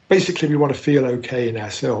 Basically, we want to feel okay in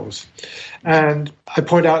ourselves. And I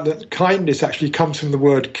point out that kindness actually comes from the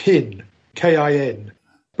word kin, K-I-N.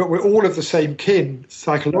 But we're all of the same kin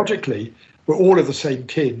psychologically. We're all of the same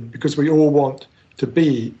kin because we all want to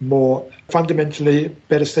be more fundamentally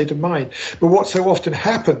better state of mind. But what so often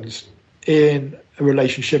happens in a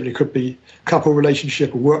relationship, and it could be a couple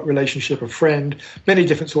relationship, a work relationship, a friend, many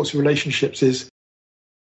different sorts of relationships, is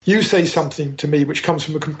you say something to me which comes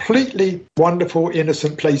from a completely wonderful,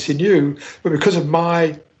 innocent place in you, but because of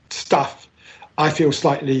my stuff, I feel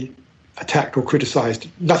slightly attacked or criticized.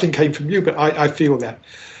 Nothing came from you, but I feel that.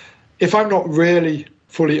 If I'm not really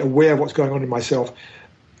fully aware of what's going on in myself,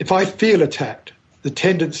 if I feel attacked, the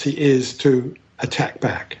tendency is to attack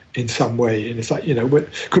back in some way. And it's like, it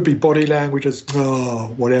could be body language as,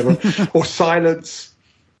 whatever, or silence,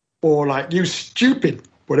 or like, you stupid,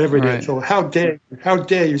 whatever it is, or how dare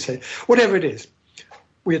you say, whatever it is.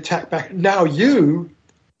 We attack back. Now you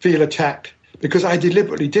feel attacked because I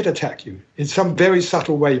deliberately did attack you in some very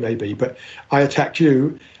subtle way, maybe, but I attacked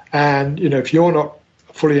you. And, if you're not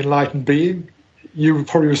a fully enlightened being, you would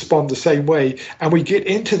probably respond the same way. And we get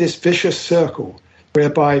into this vicious circle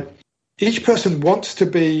whereby each person wants to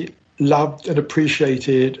be loved and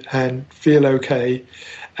appreciated and feel okay.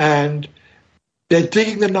 And they're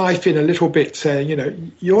digging the knife in a little bit, saying,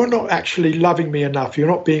 you're not actually loving me enough. You're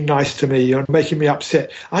not being nice to me. You're making me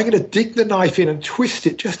upset. I'm going to dig the knife in and twist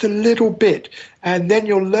it just a little bit. And then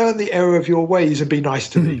you'll learn the error of your ways and be nice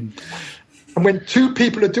to me. And when two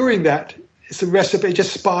people are doing that, it's a recipe, it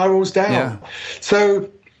just spirals down. Yeah. So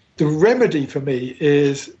the remedy for me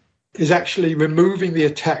is actually removing the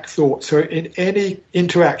attack thought. So in any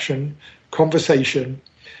interaction, conversation,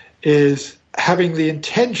 is having the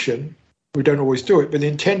intention. We don't always do it, but the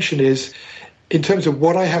intention is, in terms of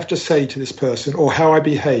what I have to say to this person or how I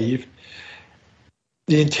behave,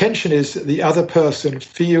 the intention is that the other person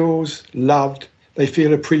feels loved, they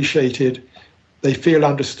feel appreciated, they feel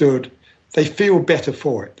understood, they feel better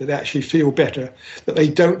for it, that they actually feel better, that they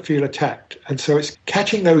don't feel attacked. And so it's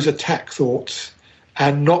catching those attack thoughts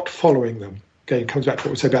and not following them. Again, it comes back to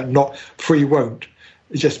what we say about not free won't.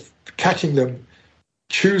 It's just catching them,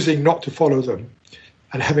 choosing not to follow them,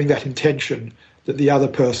 and having that intention that the other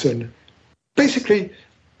person, basically,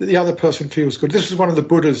 that the other person feels good. This is one of the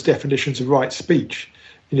Buddha's definitions of right speech.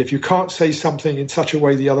 And if you can't say something in such a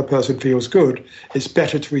way the other person feels good, it's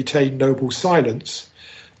better to retain noble silence,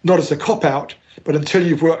 not as a cop-out, but until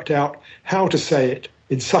you've worked out how to say it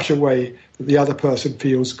in such a way that the other person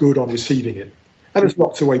feels good on receiving it. And there's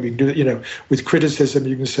lots of ways we can do it. With criticism,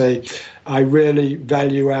 you can say, I really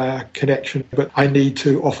value our connection, but I need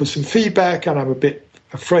to offer some feedback and I'm a bit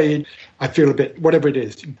afraid. I feel a bit, whatever it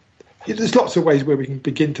is. There's lots of ways where we can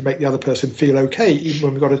begin to make the other person feel okay, even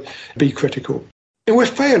when we've got to be critical. And we'll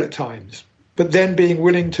fail at times, but then being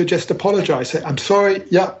willing to just apologize, say, I'm sorry,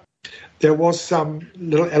 yeah, there was some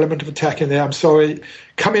little element of attack in there. I'm sorry,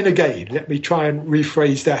 come in again. Let me try and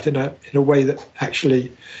rephrase that in a way that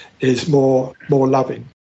actually is more loving.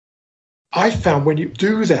 I found when you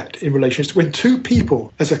do that in relationships, when two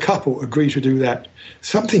people as a couple agree to do that,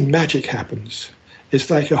 something magic happens. It's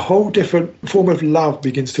like a whole different form of love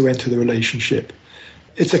begins to enter the relationship.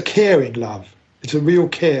 It's a caring love. It's a real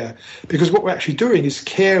care. Because what we're actually doing is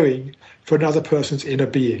caring for another person's inner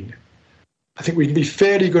being. I think we can be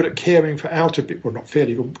fairly good at caring for outer being. Well, not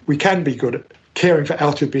fairly good. We can be good at caring for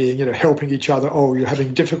outer being, helping each other. Oh, you're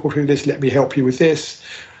having difficulty with this. Let me help you with this.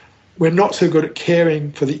 We're not so good at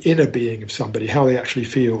caring for the inner being of somebody, how they actually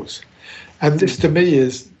feels. And this, to me,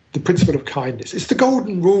 is the principle of kindness. It's the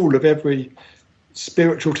golden rule of every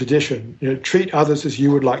spiritual tradition. Treat others as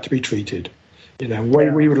you would like to be treated. The way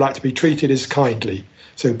we would like to be treated is kindly.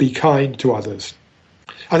 So be kind to others.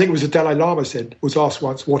 I think it was the Dalai Lama was asked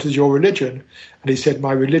once, what is your religion? And he said,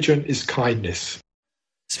 my religion is kindness.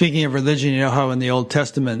 Speaking of religion, you know how in the Old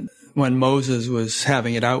Testament, when Moses was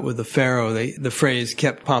having it out with the Pharaoh, the phrase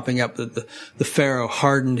kept popping up that the Pharaoh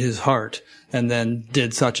hardened his heart and then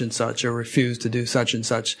did such and such or refused to do such and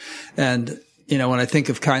such. And when I think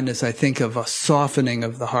of kindness, I think of a softening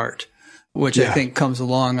of the heart, which I think comes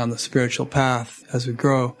along on the spiritual path as we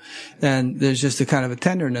grow. And there's just a kind of a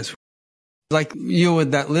tenderness, like you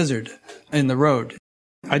with that lizard in the road.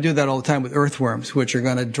 I do that all the time with earthworms, which are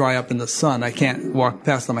going to dry up in the sun. I can't walk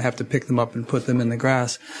past them. I have to pick them up and put them in the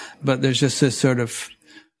grass. But there's just this sort of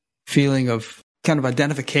feeling of kind of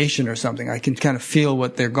identification or something. I can kind of feel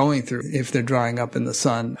what they're going through if they're drying up in the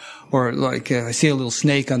sun. Or like I see a little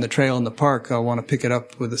snake on the trail in the park, I'll want to pick it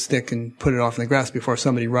up with a stick and put it off in the grass before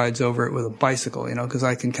somebody rides over it with a bicycle, because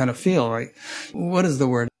I can kind of feel, like, what is the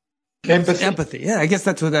word? Empathy. Empathy. Yeah, I guess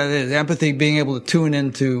that's what that is. Empathy, being able to tune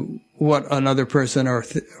into what another person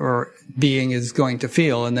or being is going to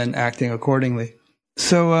feel and then acting accordingly.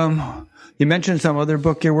 So, you mentioned some other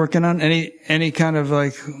book you're working on. Any kind of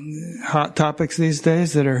like hot topics these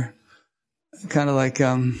days that are kind of like,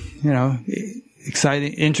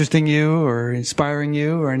 exciting, interesting you or inspiring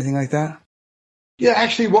you or anything like that? Yeah,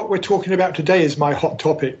 actually what we're talking about today is my hot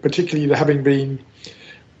topic, particularly having been,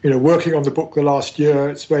 working on the book the last year.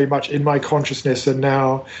 It's very much in my consciousness and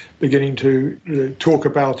now beginning to talk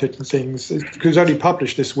about it and things. It was only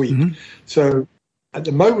published this week. Mm-hmm. So at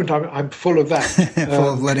the moment, I'm full of that.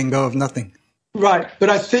 Full of letting go of nothing. Right. But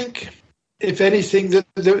I think, if anything,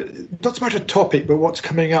 not so much a topic, but what's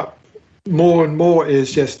coming up more and more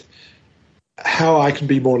is just how I can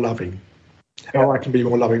be more loving. How I can be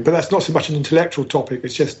more loving. But that's not so much an intellectual topic.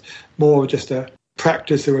 It's just more just a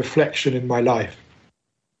practice, a reflection in my life.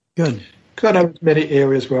 Good. Because I know there's many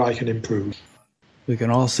areas where I can improve. We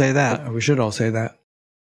can all say that, or we should all say that.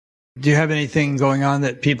 Do you have anything going on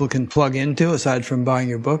that people can plug into aside from buying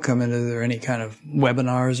your book? I mean, are there any kind of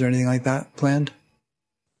webinars or anything like that planned?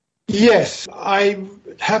 Yes, I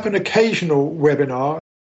have an occasional webinar.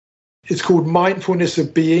 It's called Mindfulness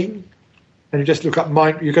of Being. And you just look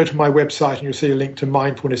up, you go to my website and you'll see a link to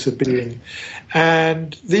Mindfulness of Being.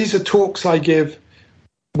 And these are talks I give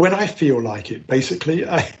when I feel like it, basically.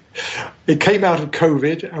 It came out of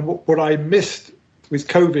COVID, and what I missed with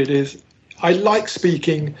COVID is I like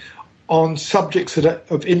speaking on subjects that are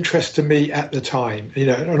of interest to me at the time.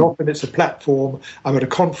 And often it's a platform. I'm at a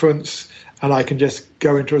conference and I can just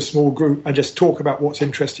go into a small group and just talk about what's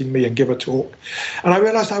interesting me and give a talk. And I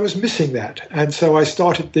realized I was missing that. And so I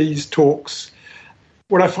started these talks.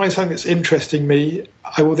 When I find something that's interesting me,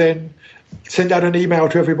 I will then send out an email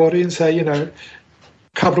to everybody and say, a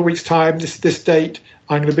couple of weeks' time, this date,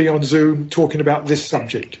 I'm going to be on Zoom talking about this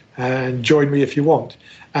subject, and join me if you want.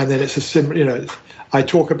 And then it's a similar, I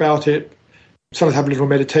talk about it, sometimes have a little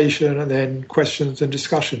meditation, and then questions and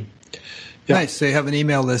discussion. Yeah. Nice. So you have an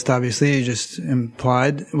email list, obviously, you just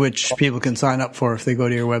implied, which people can sign up for if they go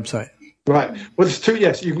to your website. Right. Well, there's two,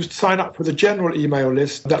 yes. You can sign up for the general email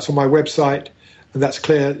list. That's on my website. And that's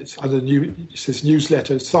clear. It's under it says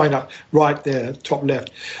newsletter. Sign up right there, top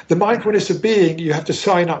left. The Mindfulness of Being, you have to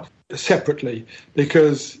sign up separately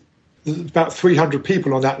because there's about 300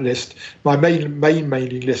 people on that list. My main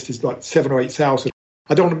mailing list is like 7,000 or 8,000.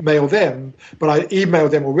 I don't want to mail them, but I email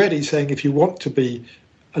them already saying if you want to be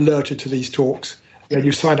alerted to these talks, then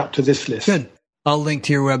you sign up to this list. Good. I'll link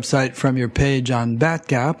to your website from your page on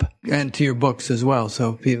Batgap and to your books as well,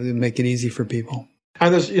 so people make it easy for people.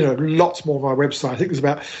 And there's, lots more on my website. I think there's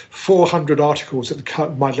about 400 articles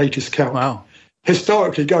at my latest count. Wow.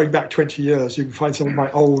 Historically, going back 20 years, you can find some of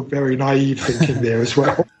my old, very naive thinking there as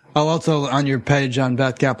well. I'll also, on your page on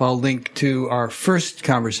Batgap, I'll link to our first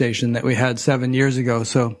conversation that we had 7 years ago,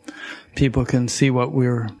 so people can see what we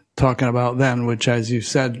were talking about then, which, as you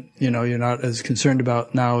said, you're not as concerned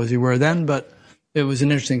about now as you were then, but it was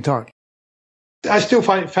an interesting talk. I still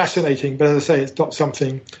find it fascinating, but as I say, it's not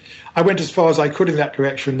something... I went as far as I could in that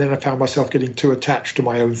direction, then I found myself getting too attached to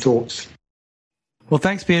my own thoughts. Well,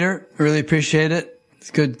 thanks, Peter. I really appreciate it. It's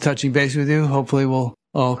good touching base with you. Hopefully we'll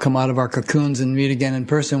all come out of our cocoons and meet again in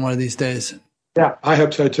person one of these days. Yeah, I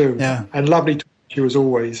hope so too. Yeah. And lovely to meet you as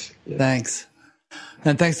always. Yeah. Thanks.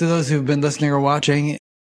 And thanks to those who've been listening or watching.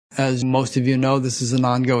 As most of you know, this is an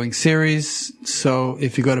ongoing series. So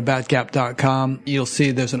if you go to batgap.com, you'll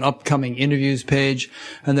see there's an upcoming interviews page,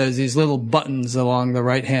 and there's these little buttons along the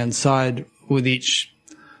right-hand side with each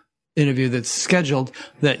interview that's scheduled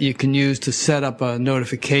that you can use to set up a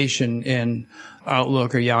notification in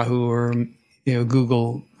Outlook or Yahoo or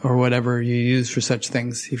Google or whatever you use for such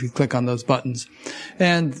things. If you click on those buttons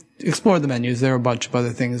and explore the menus, there are a bunch of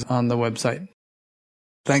other things on the website.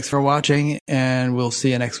 Thanks for watching, and we'll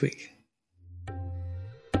see you next week.